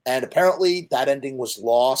apparently that ending was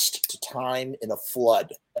lost to time in a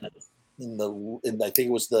flood. I think it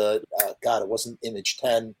was it wasn't Image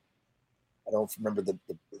 10. I don't remember the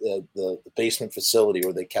basement facility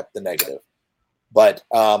where they kept the negative. But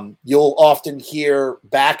you'll often hear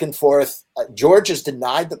back and forth. George has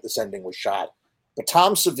denied that this ending was shot. But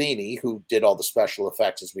Tom Savini, who did all the special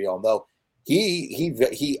effects, as we all know, he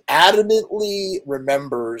adamantly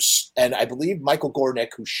remembers, and I believe Michael Gornick,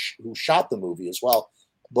 who shot the movie as well,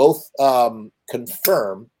 both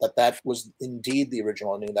confirm that was indeed the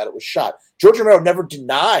original ending, that it was shot. George Romero never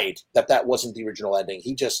denied that wasn't the original ending.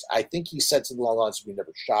 I think he said something along the lines of, "We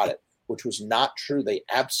never shot it," which was not true. They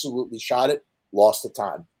absolutely shot it, lost the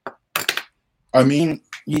time. I mean,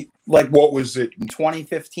 what was it? In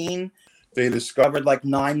 2015, they discovered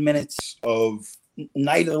 9 minutes of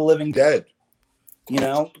Night of the Living Dead.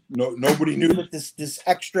 Nobody knew that this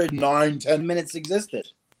extra 9-10 minutes existed.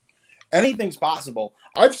 Anything's possible.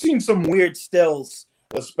 I've seen some weird stills,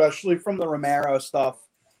 especially from the Romero stuff.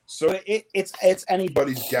 So it's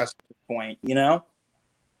anybody's guess at this point,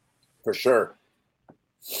 For sure.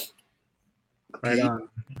 Right on.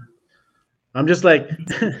 I'm just like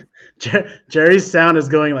Jerry's sound is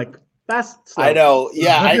going fast. Slow. I know.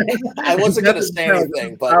 Yeah, I wasn't going to say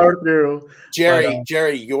anything, but power through.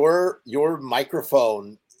 Jerry, your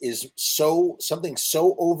microphone is something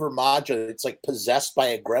so overmodulated. It's like possessed by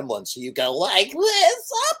a gremlin. So you go like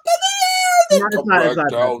this up in the air, then come back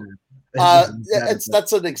down.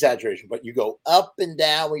 That's an exaggeration, but you go up and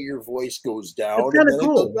down where your voice goes down, It's and kinda then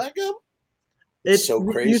cool. it goes back up. It's so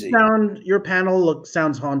crazy. Your panel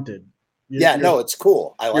sounds haunted. It's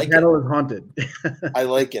cool. I like it. Your panel is haunted. I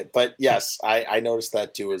like it, but yes, I noticed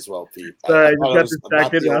that too as well, Pete. Sorry, I just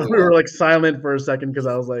got distracted. We were like silent for a second because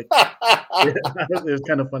I was like, it was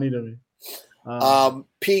kind of funny to me.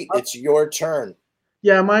 Pete, it's your turn.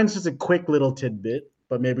 Yeah, mine's just a quick little tidbit,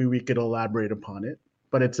 but maybe we could elaborate upon it.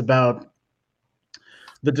 But it's about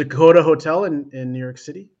the Dakota Hotel in New York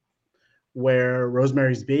City, where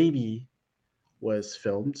Rosemary's Baby was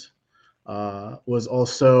filmed. Was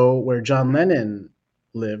also where John Lennon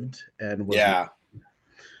lived and was. Yeah,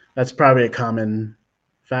 that's probably a common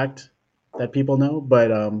fact that people know.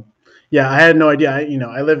 But I had no idea.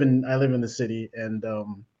 I live in the city, and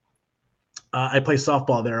I play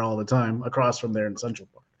softball there all the time, across from there in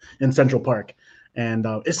Central Park, and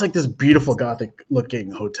it's like this beautiful Gothic looking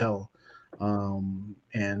hotel,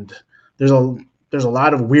 and there's a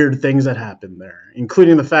lot of weird things that happen there,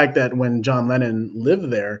 including the fact that when John Lennon lived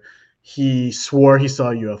there, he swore he saw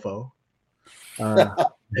a UFO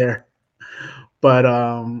there. But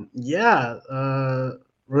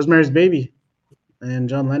Rosemary's Baby and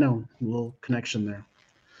John Lennon, a little connection there.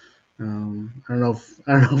 I don't know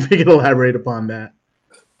if we can elaborate upon that.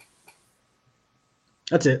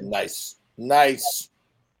 That's it. Nice.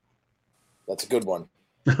 That's a good one.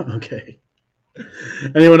 Okay.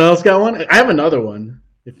 Anyone else got one? I have another one.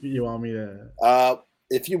 If you want me to.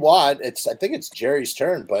 If you want, I think it's Jerry's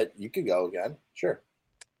turn, but you can go again. Sure.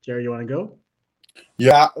 Jerry, you want to go?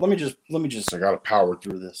 Yeah. Let me just. I gotta power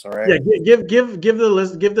through this. All right. Yeah. Give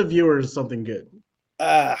the viewers something good.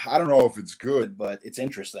 I don't know if it's good, but it's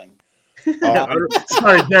interesting.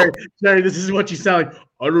 Sorry, Jerry. This is what you sound like.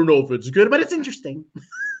 I don't know if it's good, but it's interesting.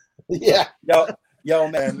 Yeah. Yo,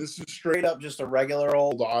 man, this is straight up just a regular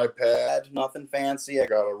old iPad. Nothing fancy. I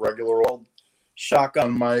got a regular old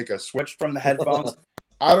shotgun mic. I switched from the headphones.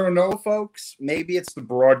 I don't know, folks. Maybe it's the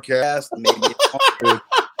broadcast. Maybe it's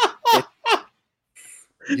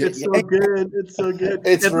so good. It's so good.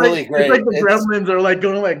 It's really great. It's like the gremlins are like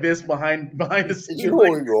going like this behind the scenes,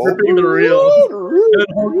 like ripping the reel.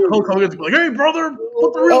 And then Hulk Hogan's like, "Hey, brother,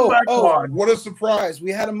 put the reel back on." What a surprise!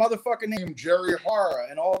 We had a motherfucker named Jerry Hara,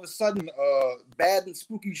 and all of a sudden, bad and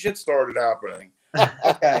spooky shit started happening.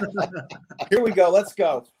 Okay, here we go. Let's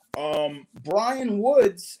go. Brian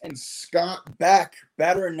Woods and Scott Beck,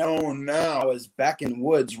 better known now as Beck and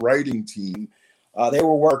Woods writing team, they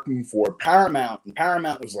were working for Paramount, and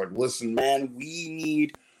Paramount was like, listen, man, we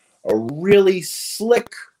need a really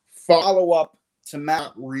slick follow-up to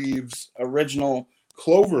Matt Reeves' original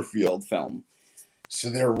Cloverfield film. So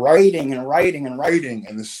they're writing,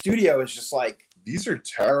 and the studio is just like, these are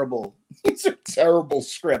terrible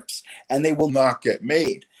scripts, and they will not get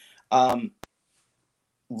made.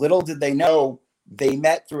 Little did they know, they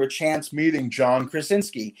met through a chance meeting John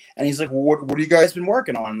Krasinski, and he's like, well, what have you guys been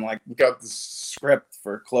working on? And like, we got this script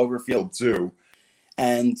for Cloverfield 2,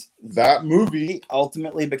 and that movie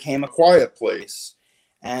ultimately became A Quiet Place.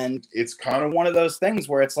 And it's kind of one of those things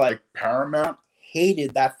where it's like Paramount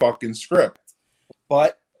hated that fucking script,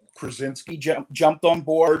 but Krasinski jumped on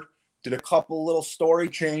board, did a couple little story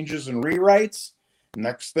changes and rewrites.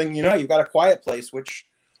 Next thing you know, you've got A Quiet Place, which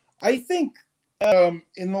I think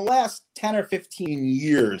in the last 10 or 15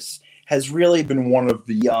 years has really been one of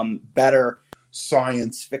the better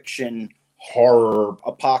science fiction, horror,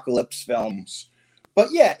 apocalypse films.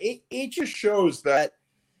 But yeah, it just shows that,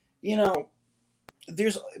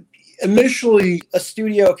 there's initially a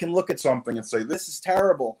studio can look at something and say, this is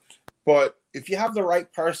terrible. But if you have the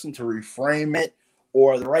right person to reframe it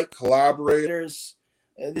or the right collaborators,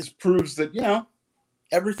 this proves that,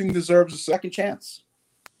 everything deserves a second chance.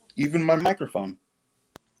 Even my microphone.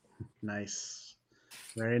 Nice.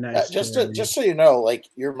 Very nice. Just so you know, like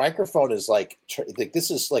your microphone is like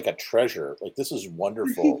this is like a treasure. Like this is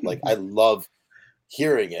wonderful. Like I love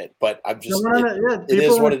hearing it, but I'm just it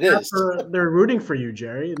is what it is. They're rooting for you,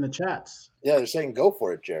 Jerry, in the chats. Yeah, they're saying go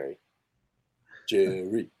for it, Jerry.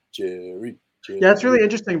 Jerry. Yeah, it's really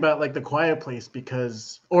interesting about like The Quiet Place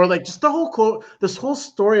or like just this whole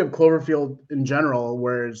story of Cloverfield in general,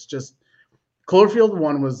 where it's just Cloverfield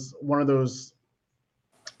 1 was one of those.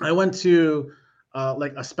 I went to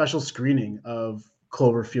like a special screening of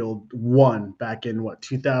Cloverfield 1 back in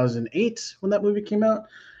 2008 when that movie came out,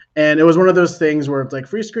 and it was one of those things where it's like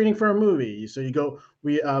free screening for a movie. So you go,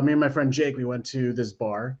 me and my friend Jake, we went to this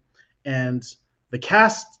bar, and the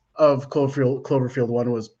cast of Cloverfield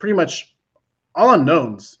 1 was pretty much all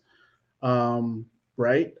unknowns,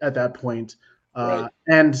 right at that point. Right.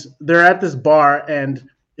 And they're at this bar, and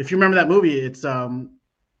if you remember that movie, it's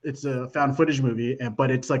it's a found footage movie, but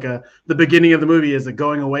it's like the beginning of the movie is a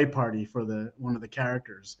going away party for one of the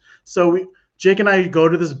characters. So Jake and I go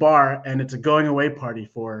to this bar, and it's a going away party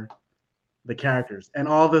for the characters, and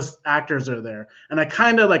all the actors are there. And I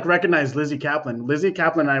kind of like recognize Lizzie Kaplan. Lizzie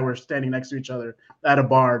Kaplan and I were standing next to each other at a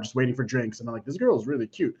bar, just waiting for drinks. And I'm like, this girl is really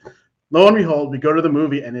cute. Lo and behold, we go to the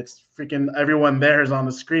movie, and it's freaking everyone there is on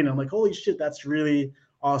the screen. I'm like, holy shit, that's really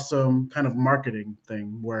awesome kind of marketing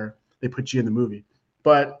thing where they put you in the movie.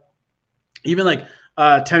 But even like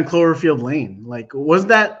 10 Cloverfield Lane, like wasn't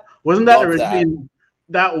that originally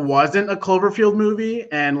that wasn't a Cloverfield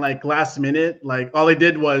movie, and like last minute, like all they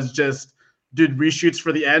did was just did reshoots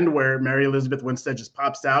for the end where Mary Elizabeth Winstead just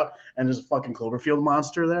pops out and there's a fucking Cloverfield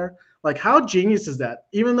monster there. Like how genius is that?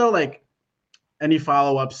 Even though like any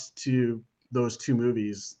follow-ups to those two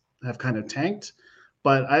movies have kind of tanked,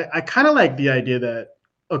 but I kind of like the idea that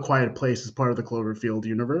A Quiet Place is part of the Cloverfield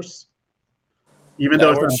universe. Even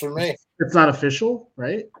though it's not official,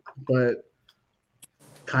 right? But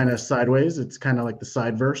kind of sideways. It's kind of like the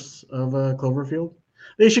side verse of Cloverfield.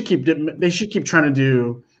 They should keep trying to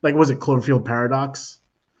do, like, was it Cloverfield Paradox?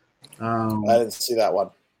 I didn't see that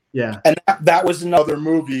one. Yeah. And that was another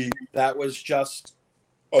movie that was just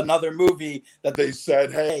another movie that they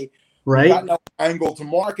said, hey, right, we got no angle to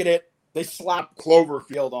market it. They slapped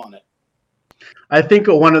Cloverfield on it. I think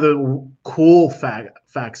one of the cool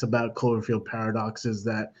facts about Cloverfield Paradox is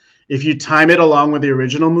that if you time it along with the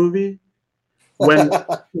original movie, when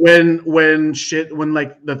like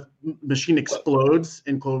the machine explodes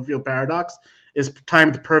in Cloverfield Paradox, is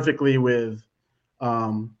timed perfectly with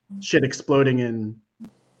shit exploding in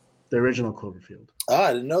the original Cloverfield. Oh,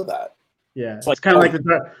 I didn't know that. Yeah, it's kind of like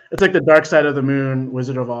the Dark Side of the Moon,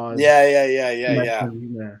 Wizard of Oz. Yeah.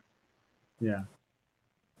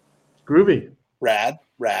 Groovy. Rad.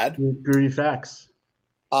 Groovy facts.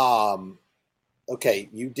 Okay,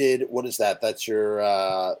 you did. What is that? That's your.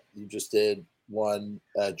 You just did one.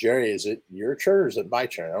 Jerry, is it your turn or is it my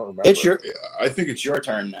turn? I don't remember. I think it's your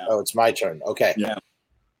turn now. Oh, it's my turn. Okay. Yeah.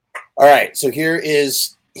 All right. So here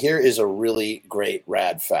is a really great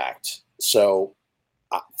rad fact. So,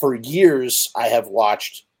 for years I have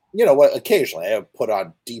watched. You know what? Occasionally I have put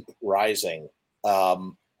on Deep Rising.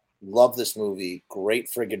 Love this movie. Great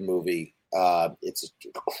friggin' movie. It's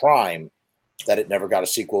a crime that it never got a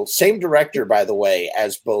sequel. Same director, by the way,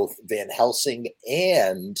 as both Van Helsing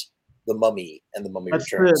and The Mummy and The Mummy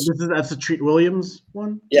Returns. That's the Treat Williams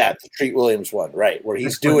one? Yeah, the Treat Williams one, right, where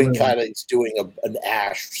he's doing an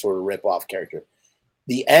Ash sort of rip-off character.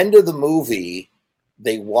 The end of the movie,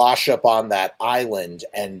 they wash up on that island,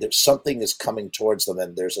 and something is coming towards them,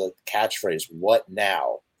 and there's a catchphrase, "What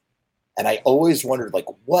now?" And I always wondered, like,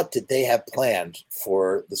 what did they have planned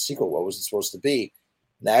for the sequel? What was it supposed to be?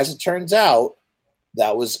 And as it turns out,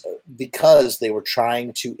 that was because they were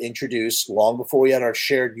trying to introduce, long before we had our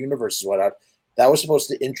shared universes, whatnot, that was supposed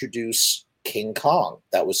to introduce King Kong.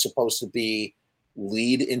 That was supposed to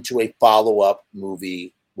lead into a follow-up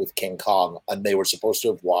movie with King Kong, and they were supposed to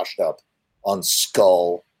have washed up on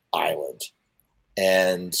Skull Island.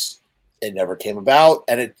 And it never came about,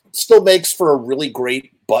 and it still makes for a really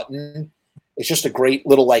great button. It's just a great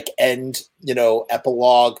little like end,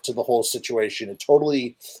 epilogue to the whole situation. It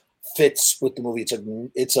totally fits with the movie.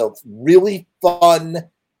 It's a really fun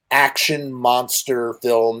action monster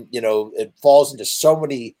film. It falls into so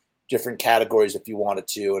many different categories if you wanted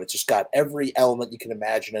to, and it's just got every element you can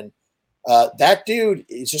imagine. And that dude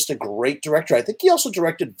is just a great director. I think he also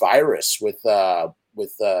directed Virus with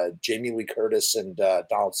Jamie Lee Curtis and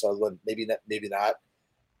Donald Sutherland. Maybe not.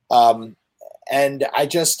 And I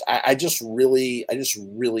just really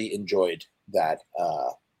enjoyed that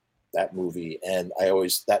movie, and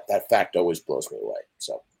that fact always blows me away.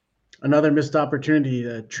 So another missed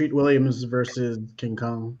opportunity: Treat Williams versus King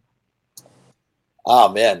Kong. Oh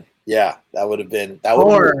man, yeah, that would have been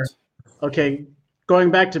okay.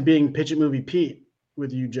 Going back to being Pitch It Movie Pete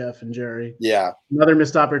with you, Jeff and Jerry. Yeah, another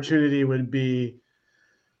missed opportunity would be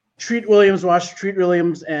Treat Williams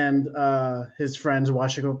and his friends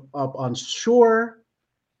washing up on shore,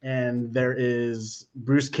 and there is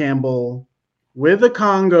Bruce Campbell with a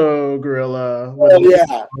Congo gorilla with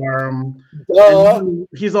a arm. And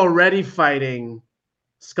he's already fighting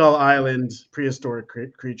Skull Island prehistoric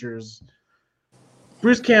creatures.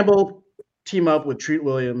 Bruce Campbell team up with Treat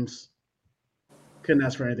Williams. Couldn't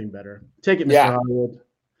ask for anything better. Take it, Mr. Hollywood.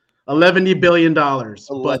 $11 billion.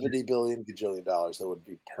 $11 billion gajillion. That would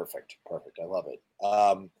be perfect. I love it.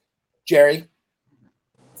 Jerry,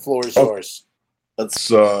 floor is yours.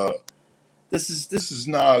 Let's. This is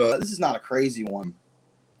not a crazy one.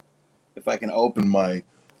 If I can open my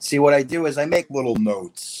See, what I do is I make little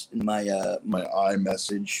notes in my my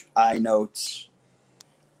iMessage, iNotes.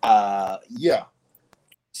 Yeah.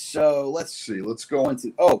 So let's see. Let's go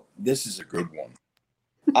into. Oh, this is a good one.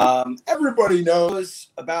 Everybody knows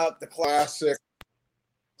about the classic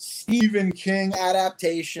Stephen King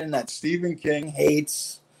adaptation that Stephen King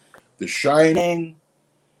hates, The Shining,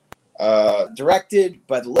 directed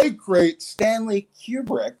by the late great Stanley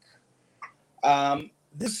Kubrick.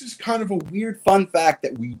 This is kind of a weird fun fact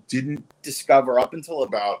that we didn't discover up until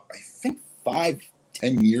about, I think, 5-10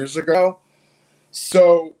 years ago.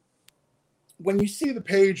 So when you see the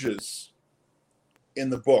pages in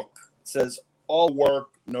the book, it says all work,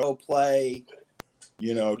 no play,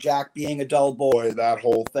 you know, Jack being a dull boy, that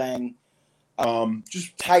whole thing,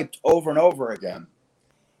 just typed over and over again.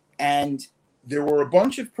 And there were a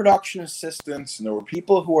bunch of production assistants, and there were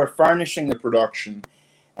people who were furnishing the production,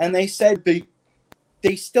 and they said they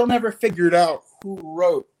still never figured out who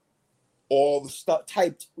wrote all the stuff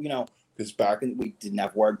typed, you know, because back in we didn't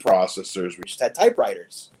have word processors, we just had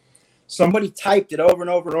typewriters. Somebody typed it over and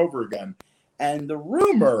over and over again. And the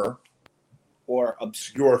rumor or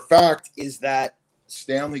obscure fact is that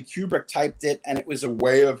Stanley Kubrick typed it, and it was a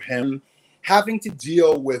way of him having to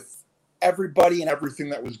deal with everybody and everything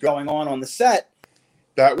that was going on the set.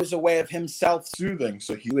 That was a way of him self-soothing.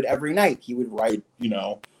 So he would, every night, he would write, you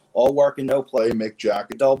know, all work and no play, make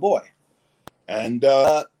Jack a dull boy. And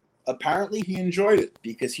apparently he enjoyed it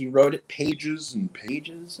because he wrote it pages and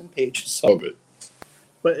pages and pages of it.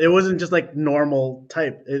 But it wasn't just like normal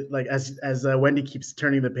type. It, like as Wendy keeps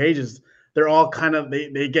turning the pages, they're all kind of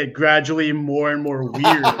they get gradually more and more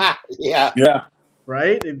weird. Yeah.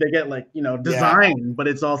 Right? They get like, you know, design, but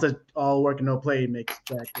it's also all work and no play makes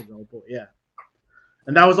Jack a dull boy. Yeah.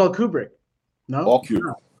 And that was all Kubrick. No? All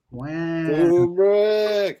Kubrick. Wow.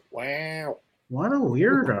 Kubrick. Wow. What a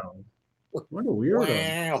weirdo. What a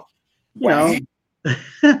weirdo. Wow. You know.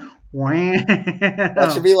 Wow.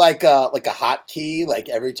 That should be like a hotkey. Like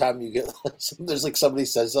every time you get, there's like somebody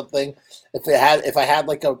says something. If I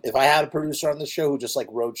had a producer on the show who just like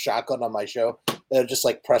rode shotgun on my show, they'd just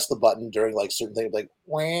like press the button during like certain things, like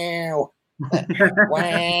wow,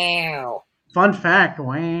 wow. Fun fact.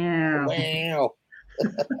 Wow. Wow.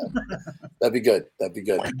 That'd be good.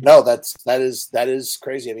 No, that is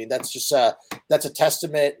crazy. I mean, that's just that's a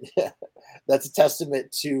testament. That's a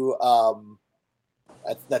testament to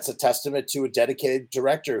a dedicated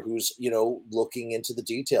director who's, you know, looking into the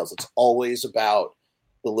details. It's always about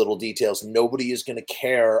the little details. Nobody is going to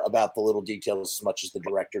care about the little details as much as the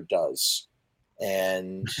director does.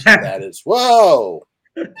 And that is, whoa.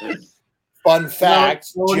 Fun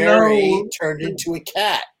fact, Jerry turned into a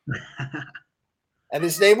cat. And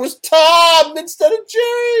his name was Tom instead of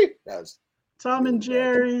Jerry. That was Tom and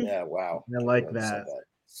Jerry. Yeah, wow. I like that.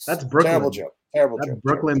 That's Brooklyn. Terrible joke. Terrible That's joke.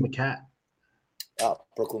 Brooklyn the cat. Oh,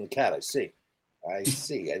 Brooklyn the cat. I see. I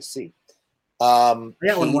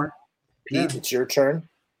got one more. Pete, it's your turn.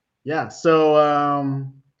 Yeah. So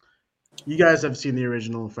you guys have seen the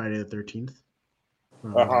original Friday the 13th.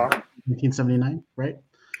 1979, right?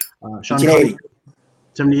 Sean Connery.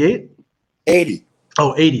 78? 80.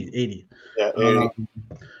 Oh, 80. Yeah, 80.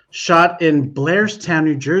 Shot in Blairstown,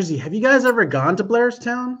 New Jersey. Have you guys ever gone to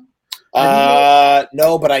Blairstown?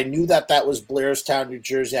 No, but I knew that was Blairstown, New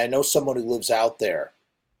Jersey. I know someone who lives out there.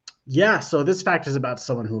 Yeah, so this fact is about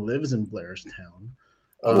someone who lives in Blairstown.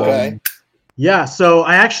 Okay. Yeah, so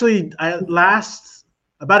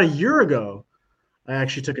about a year ago, I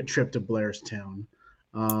actually took a trip to Blairstown.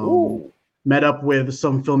 Met up with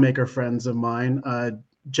some filmmaker friends of mine.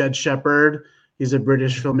 Jed Shepard, he's a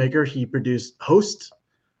British filmmaker. He produced Host,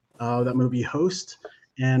 that movie Host,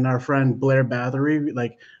 and our friend Blair Bathory.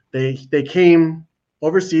 Like they came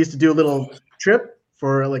overseas to do a little trip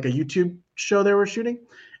for like a YouTube show they were shooting.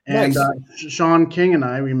 And nice. Sean King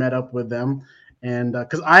and we met up with them. And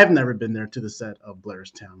because I've never been there to the set of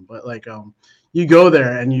Blairstown, but like you go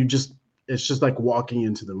there and it's just like walking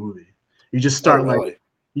into the movie. You just start like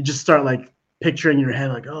picturing in your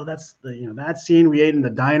head like, oh, that's that scene we ate in the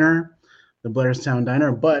diner, the Blairstown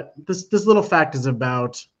diner. But this little fact is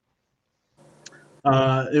about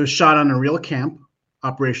it was shot on a real camp,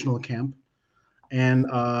 operational camp, and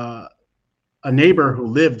a neighbor who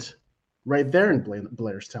lived right there in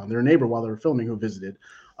Blairstown, their neighbor while they were filming, who visited,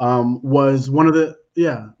 was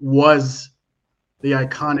the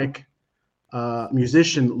iconic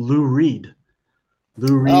musician Lou Reed.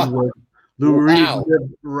 Lou Reed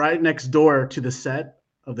lived right next door to the set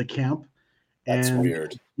of the camp. That's and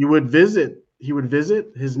weird. He would visit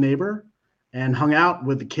his neighbor and hung out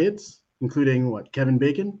with the kids, including Kevin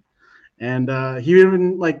Bacon. And he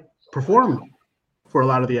even like performed for a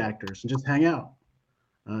lot of the actors and just hang out.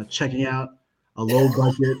 checking out a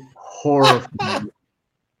low-budget horror film.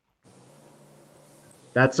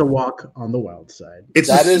 That's a walk on the wild side. It's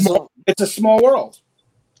a small world.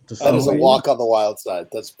 That is a walk on the wild side.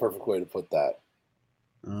 That's a perfect way to put that.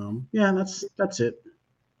 Yeah, that's it.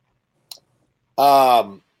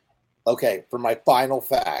 Okay, for my final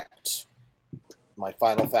factoid,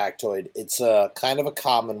 it's a kind of a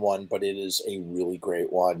common one, but it is a really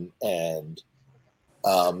great one, and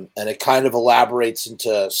it kind of elaborates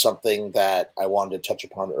into something that I wanted to touch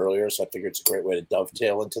upon earlier, so I figured it's a great way to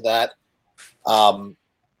dovetail into that.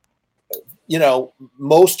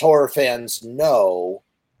 Most horror fans know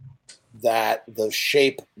that the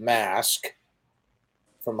Shape mask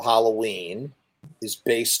from Halloween is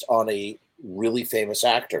based on a really famous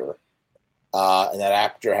actor, and that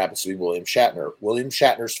actor happens to be William Shatner. William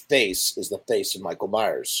Shatner's face is the face of Michael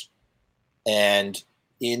Myers, and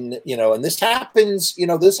and this happens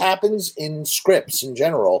in scripts in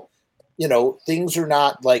general. Things are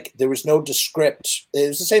not like there was no descript. It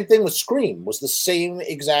was the same thing with Scream. Was the same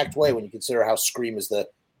exact way when you consider how Scream is the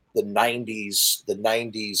 90s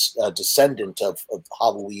descendant of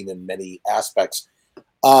Halloween in many aspects.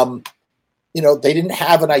 They didn't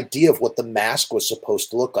have an idea of what the mask was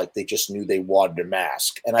supposed to look like. They just knew they wanted a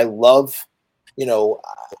mask. And I love,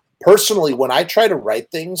 personally, when I try to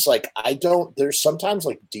write things, there's sometimes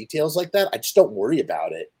like details like that. I just don't worry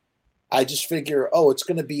about it. I just figure, it's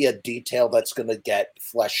going to be a detail that's going to get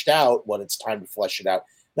fleshed out when it's time to flesh it out.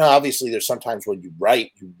 Now, obviously, there's sometimes when you're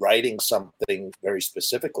writing something very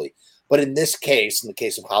specifically. But in this case, in the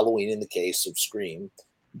case of Halloween, in the case of Scream,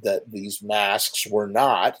 that these masks were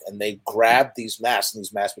not, and they grabbed these masks, and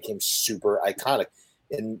these masks became super iconic.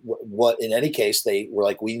 And in any case, they were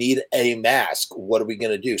like, we need a mask. What are we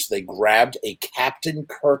going to do? So they grabbed a Captain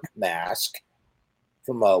Kirk mask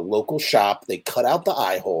from a local shop. They cut out the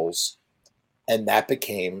eye holes, and that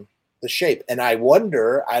became the Shape. And I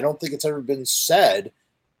wonder, I don't think it's ever been said,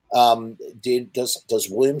 has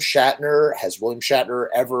William Shatner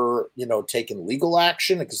ever, taken legal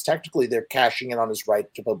action? Because technically they're cashing in on his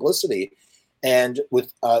right to publicity. And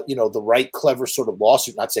with, the right clever sort of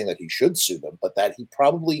lawsuit, not saying that he should sue them, but that he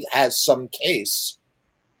probably has some case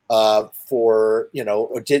or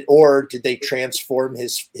did they transform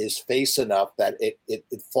his face enough that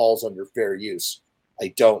it falls under fair use? I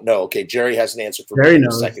don't know. Okay, Jerry has an answer for me in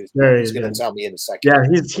a second. He's going to tell me in a second. Yeah,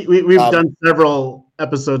 we've done several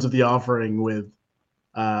episodes of The Offering with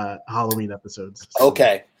Halloween episodes. So.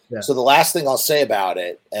 Okay. Yeah. So the last thing I'll say about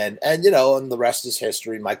it, and the rest is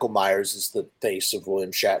history. Michael Myers is the face of William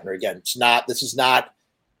Shatner. Again, this is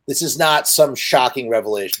not some shocking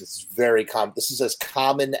revelation. This is very common. This is as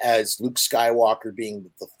common as Luke Skywalker being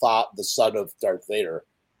the son of Darth Vader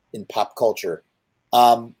in pop culture.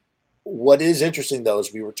 What is interesting, though,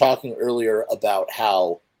 is we were talking earlier about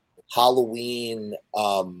how Halloween.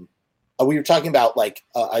 We were talking about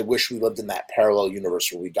I wish we lived in that parallel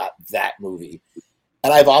universe where we got that movie.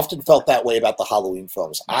 And I've often felt that way about the Halloween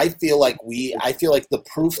films. I feel like the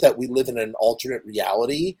proof that we live in an alternate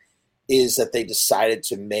reality is that they decided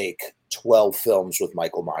to make 12 films with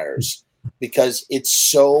Michael Myers, because it's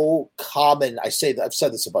so common. I've said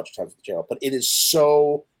this a bunch of times on the channel, but it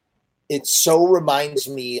so reminds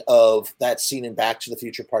me of that scene in Back to the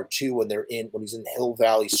Future Part 2 when he's in Hill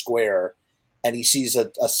Valley Square and he sees a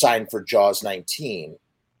sign for Jaws 19.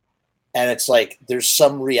 And it's like there's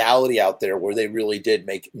some reality out there where they really did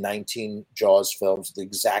make 19 Jaws films, the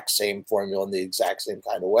exact same formula in the exact same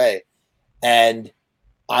kind of way. And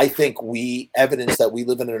I think evidence that we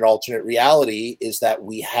live in an alternate reality is that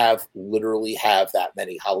we literally have that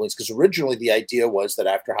many Halloweens. Because originally the idea was that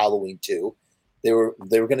after Halloween 2, they were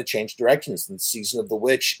going to change directions. And Season of the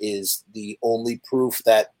Witch is the only proof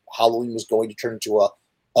that Halloween was going to turn into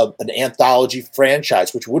an anthology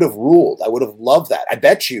franchise, which would have ruled. I would have loved that. I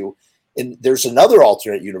bet you. And there's another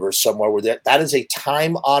alternate universe somewhere where that is a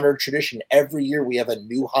time-honored tradition. Every year we have a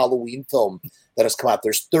new Halloween film that has come out.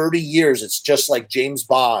 There's 30 years. It's just like James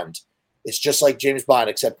Bond.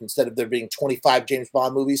 Except instead of there being 25 James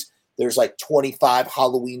Bond movies, there's like 25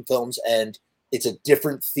 Halloween films, and it's a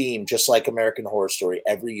different theme, just like American Horror Story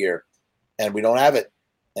every year. And we don't have it.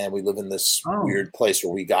 And we live in this weird place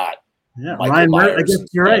where we got Ryan Murphy. I guess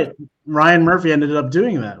you're right. Ryan Murphy ended up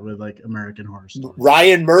doing that with American Horror Story.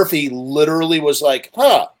 Ryan Murphy literally was like,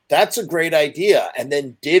 that's a great idea, and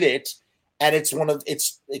then did it. And it's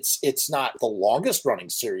it's not the longest running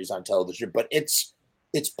series on television, but it's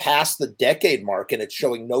past the decade mark, and it's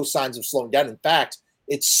showing no signs of slowing down. In fact,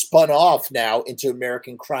 it's spun off now into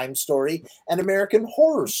American Crime Story and American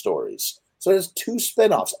Horror Stories. So there's 2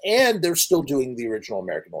 spinoffs, and they're still doing the original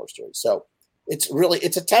American Horror Story. So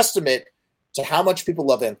it's a testament to how much people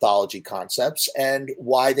love anthology concepts and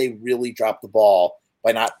why they really dropped the ball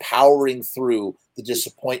by not powering through the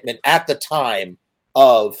disappointment at the time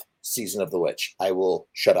of Season of the Witch. I will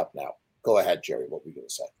shut up now. Go ahead, Jerry. What were you going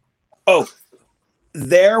to say? Oh,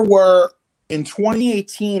 there were in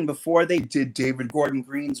 2018, before they did David Gordon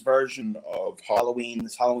Green's version of Halloween,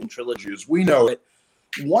 this Halloween trilogy as we know it,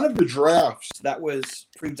 one of the drafts that was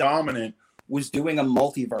predominant was doing a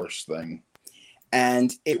multiverse thing.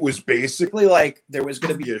 And it was basically like there was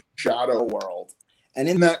going to be a shadow world. And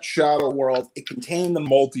in that shadow world, it contained the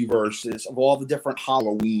multiverses of all the different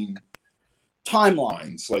Halloween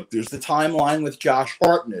timelines. Like there's the timeline with Josh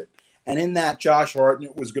Hartnett. And in that, Josh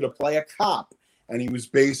Hartnett was going to play a cop. And he was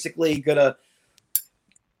basically going to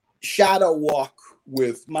shadow walk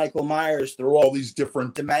with Michael Myers through all these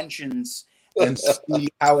different dimensions and see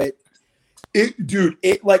how it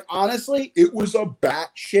like honestly, it was a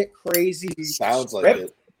batshit crazy Sounds script, like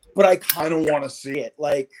it. but I kind of want to see it.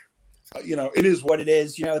 Like, you know, it is what it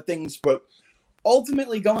is, you know, things. But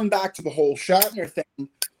ultimately, going back to the whole Shatner thing,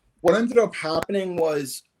 what ended up happening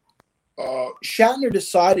was Shatner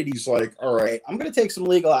decided he's like, all right, I'm going to take some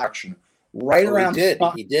legal action. Right around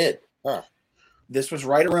he did. Huh. This was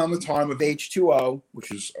right around the time of H2O,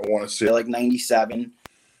 which is, I want to say, like 97.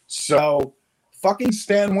 So fucking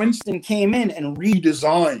Stan Winston came in and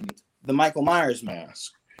redesigned the Michael Myers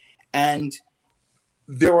mask. And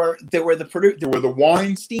there were the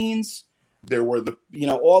Weinsteins, there were the, you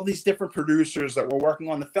know, all these different producers that were working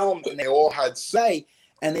on the film, and they all had say,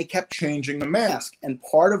 and they kept changing the mask. And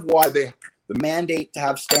part of why the mandate to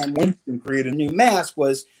have Stan Winston create a new mask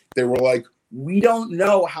was they were like, we don't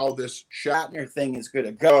know how this Shatner thing is going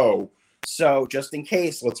to go. So just in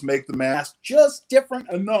case, let's make the mask just different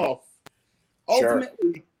enough.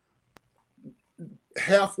 Ultimately,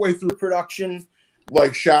 halfway through production,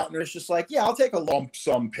 like Shatner's just like, yeah, I'll take a lump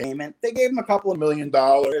sum payment. They gave him a couple of $1 million.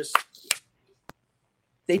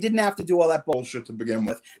 They didn't have to do all that bullshit to begin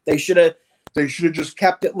with. They should have just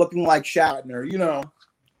kept it looking like Shatner, you know.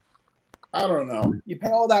 I don't know. You pay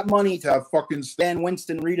all that money to have fucking Stan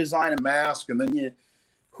Winston redesign a mask, and then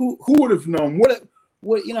who would have known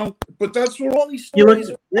what you know? But that's what all these stories.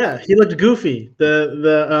 He looked goofy.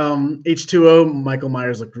 The H2O Michael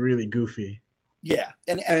Myers looked really goofy. Yeah,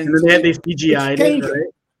 and then they had these CGI.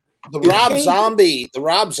 The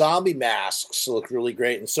Rob Zombie masks look really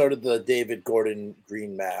great, and so did the David Gordon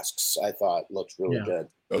Green masks. I thought looked really good.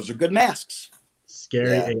 Those are good masks.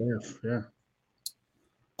 Scary AF. Yeah.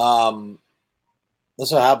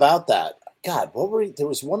 So how about that? God, there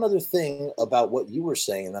was one other thing about what you were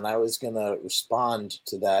saying, and then I was going to respond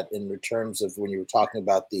to that in terms of when you were talking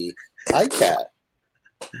about the cat.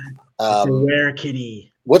 Rare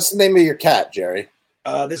kitty. What's the name of your cat, Jerry?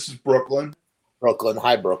 This is Brooklyn. Brooklyn.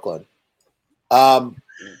 Hi, Brooklyn.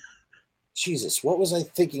 Jesus, what was I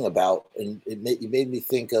thinking about? And you made me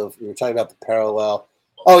think of, we were talking about the parallel.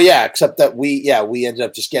 Oh yeah, except that we ended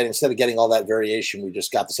up just instead of getting all that variation, we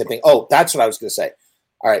just got the same thing. Oh, that's what I was going to say.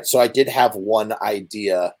 All right, so I did have one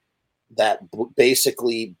idea that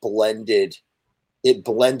basically blended. It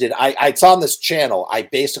blended. It's on this channel. I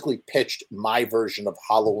basically pitched my version of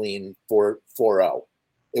Halloween 4.0.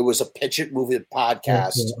 It was a pitch it, move it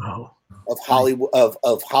podcast of Hollywood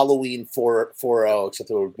of Halloween 4.0,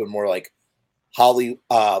 except it would have been more like Hollywood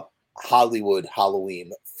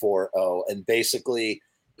Halloween 4.0, and basically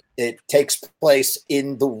it takes place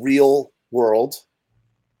in the real world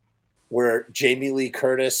where Jamie Lee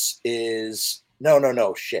Curtis is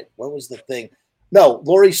shit. What was the thing? No,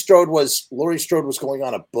 Laurie Strode was going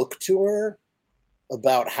on a book tour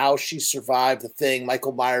about how she survived the thing.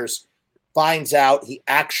 Michael Myers finds out he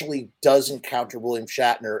actually does encounter William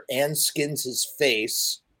Shatner and skins his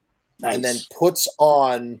face, and then puts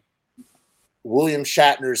on William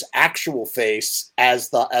Shatner's actual face as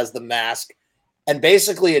the mask, and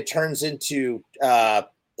basically it turns into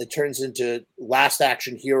Last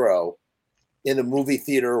Action Hero in a movie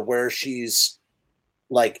theater where she's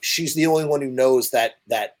the only one who knows that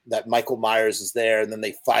Michael Myers is there, and then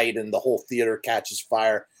they fight and the whole theater catches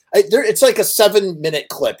fire. It's like a 7-minute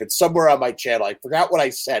clip. It's somewhere on my channel. I forgot what I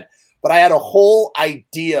said, but I had a whole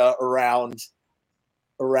idea around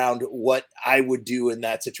what I would do in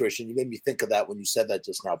that situation. You made me think of that when you said that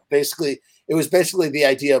just now. It was basically the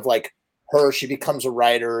idea of like she becomes a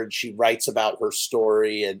writer and she writes about her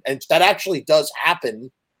story. And that actually does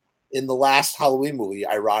happen in the last Halloween movie,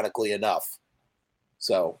 ironically enough.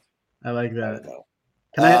 So I like that.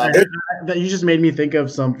 That you just made me think of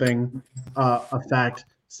something, a fact.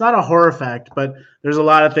 It's not a horror fact, but there's a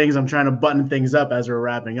lot of things I'm trying to button things up as we're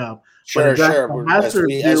wrapping up. Sure. What's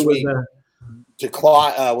it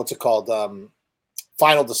called?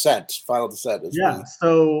 Final Descent. Final Descent is Yeah,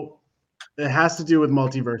 so it has to do with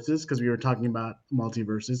multiverses because we were talking about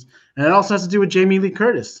multiverses, and it also has to do with Jamie Lee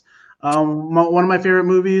Curtis. One of my favorite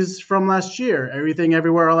movies from last year, Everything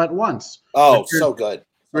Everywhere All at Once. So good.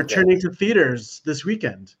 Returning to theaters this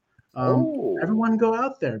weekend. Oh. Everyone go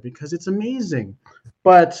out there because it's amazing.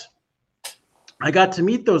 But I got to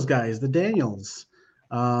meet those guys, the Daniels.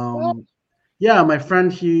 Yeah, my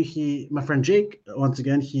friend my friend Jake, once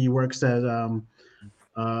again, he works at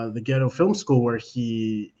the Ghetto Film School where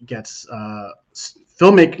he gets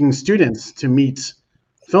filmmaking students to meet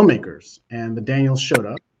filmmakers. And the Daniels showed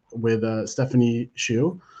up with Stephanie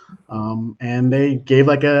Shu, and they gave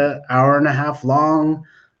like a hour and a half long,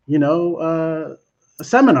 a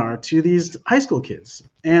seminar to these high school kids.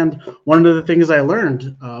 And one of the things I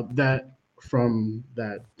learned that from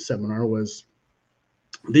that seminar was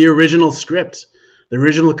the original script. The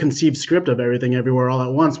original conceived script of Everything Everywhere All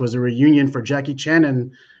at Once was a reunion for Jackie Chan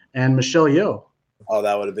and Michelle Yeoh. Oh,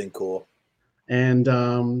 that would have been cool. And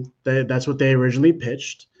that's what they originally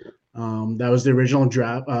pitched. That was the original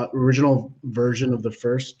draft, original version of the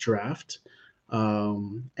first draft.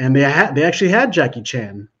 And they actually had Jackie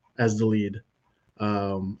Chan as the lead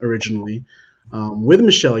originally, with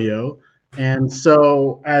Michelle Yeoh. And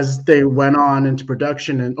so as they went on into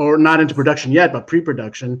production, or not into production yet, but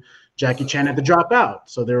pre-production, Jackie Chan had to drop out.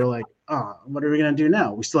 So they were like, what are we going to do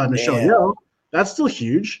now? We still have Michelle Yeoh. That's still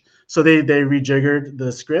huge. So they rejiggered the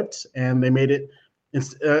script and they made it.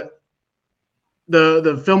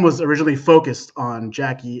 The film was originally focused on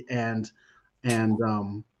Jackie and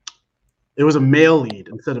it was a male lead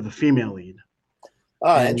instead of a female lead.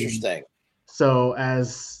 Oh, interesting. So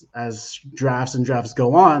as drafts and drafts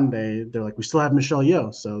go on, they're like, we still have Michelle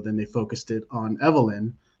Yeoh. So then they focused it on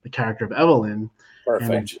Evelyn, the character of Evelyn.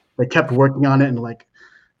 Perfect. And they kept working on it and like,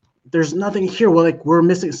 there's nothing here. We're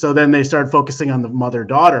missing. So then they started focusing on the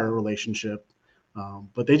mother-daughter relationship.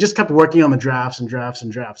 But they just kept working on the drafts and drafts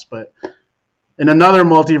and drafts. But in another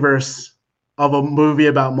multiverse of a movie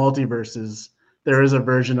about multiverses, there is a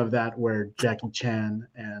version of that where Jackie Chan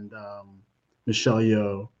and Michelle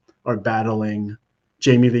Yeoh are battling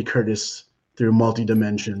Jamie Lee Curtis through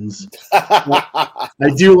multi-dimensions. I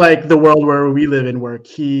do like the world where we live in, where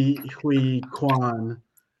Ke Huy Quan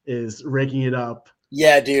is raking it up.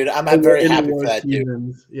 Yeah, dude, I'm very happy for that,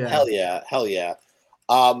 dude. Yeah. Hell yeah.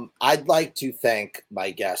 I'd like to thank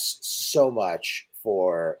my guests so much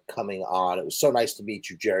for coming on. It was so nice to meet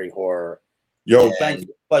you, Jerry Horror. Yo, thank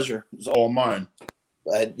you. Pleasure. It's all mine.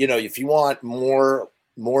 And if you want more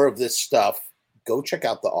of this stuff, go check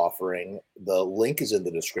out The Offering. The link is in the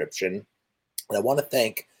description. And I want to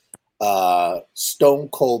thank Stone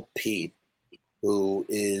Cold Pete, who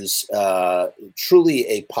is truly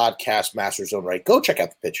a podcast master of his own right. Go check out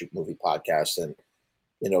the Pitch Movie Podcast. And,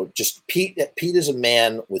 just Pete is a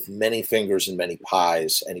man with many fingers and many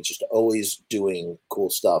pies, and he's just always doing cool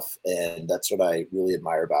stuff. And that's what I really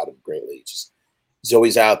admire about him greatly. He's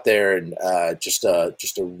always out there and just a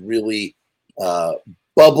really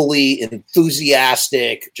bubbly,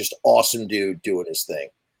 enthusiastic, just awesome dude doing his thing.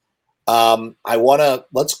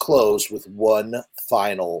 Let's close with one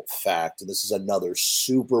final fact. And this is another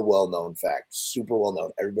super well-known fact, super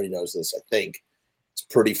well-known. Everybody knows this. I think it's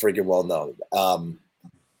pretty freaking well-known.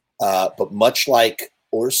 But much like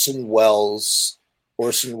Orson Welles'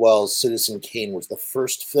 Citizen Kane was the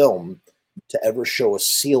first film to ever show a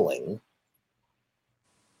ceiling.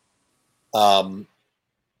 The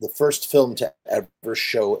first film to ever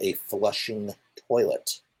show a flushing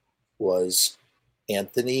toilet was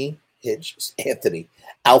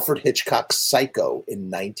Alfred Hitchcock's Psycho in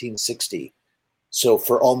 1960. So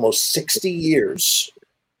for almost 60 years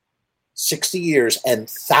and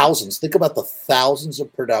thousands, think about the thousands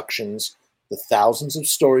of productions, the thousands of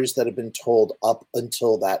stories that have been told up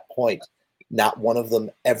until that point. Not one of them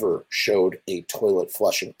ever showed a toilet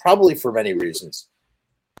flushing, probably for many reasons.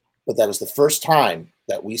 But that is the first time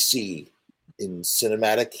that we see in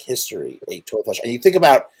cinematic history a toilet flush. And you think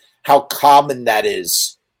about how common that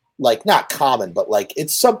is, like not common, but like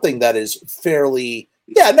it's something that is fairly,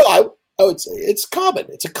 I would say it's common.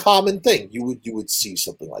 It's a common thing. You would see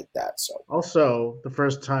something like that. So also the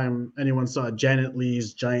first time anyone saw Janet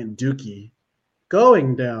Leigh's giant dookie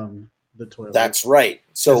going down the toilet. That's right.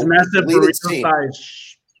 So massive burrito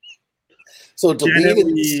size. So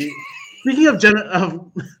deleted. Speaking of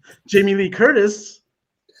Jamie Lee Curtis,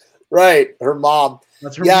 right? Her mom.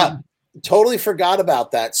 That's her mom. Totally forgot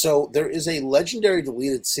about that. So there is a legendary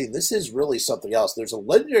deleted scene. This is really something else. There's a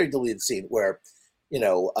legendary deleted scene where,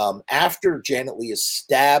 after Janet Leigh is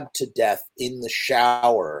stabbed to death in the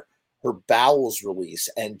shower, her bowels release,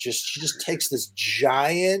 and she just takes this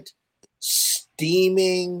giant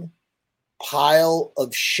steaming pile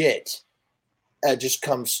of shit just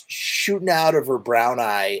comes shooting out of her brown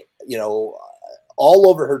eye, all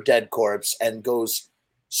over her dead corpse, and goes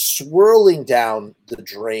swirling down the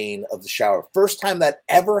drain of the shower. First time that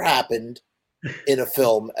ever happened in a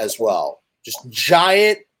film as well. Just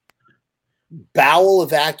giant bowel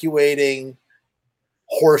evacuating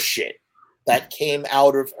horse shit that came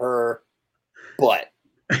out of her butt.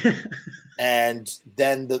 And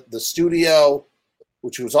then the studio,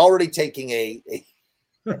 which was already taking a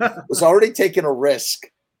risk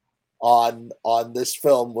on this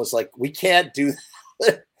film, was like, we can't do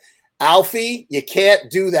that. Alfie, you can't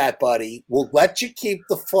do that, buddy. We'll let you keep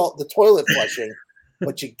the toilet flushing,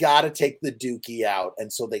 but you got to take the dookie out.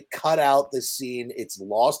 And so they cut out this scene. It's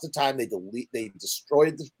lost the time. They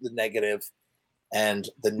destroyed the negative. And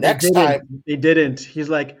the next time they didn't. He's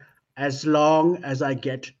like, as long as I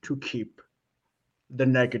get to keep the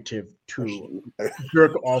negative to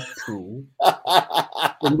jerk off to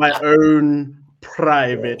in my own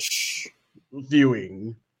private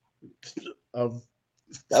viewing of.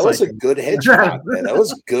 That was a good Hitchcock, man. That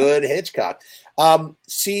was good Hitchcock.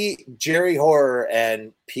 See, Jerry Horror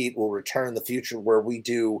and Pete will return in the future, where we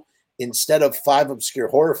do, instead of 5 obscure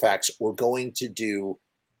horror facts, we're going to do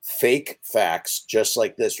fake facts just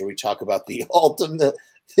like this, where we talk about the alternate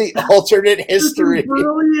history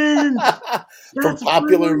from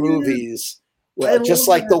popular movies. Well, just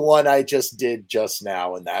like the one I just did just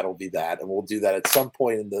now, and that'll be that. And we'll do that at some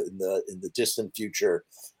point in the distant future,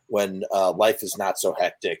 when life is not so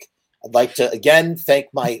hectic. I'd like to again thank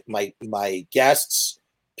my guests.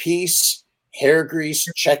 Peace, Hair Grease.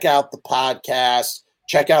 Check out the podcast.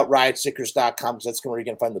 Check out riotstickers.com, because that's where you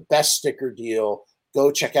can find the best sticker deal.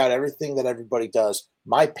 Go check out everything that everybody does.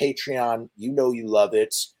 My Patreon, you love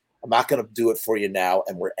it. I'm not going to do it for you now,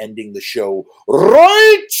 and we're ending the show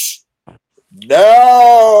right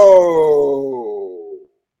now.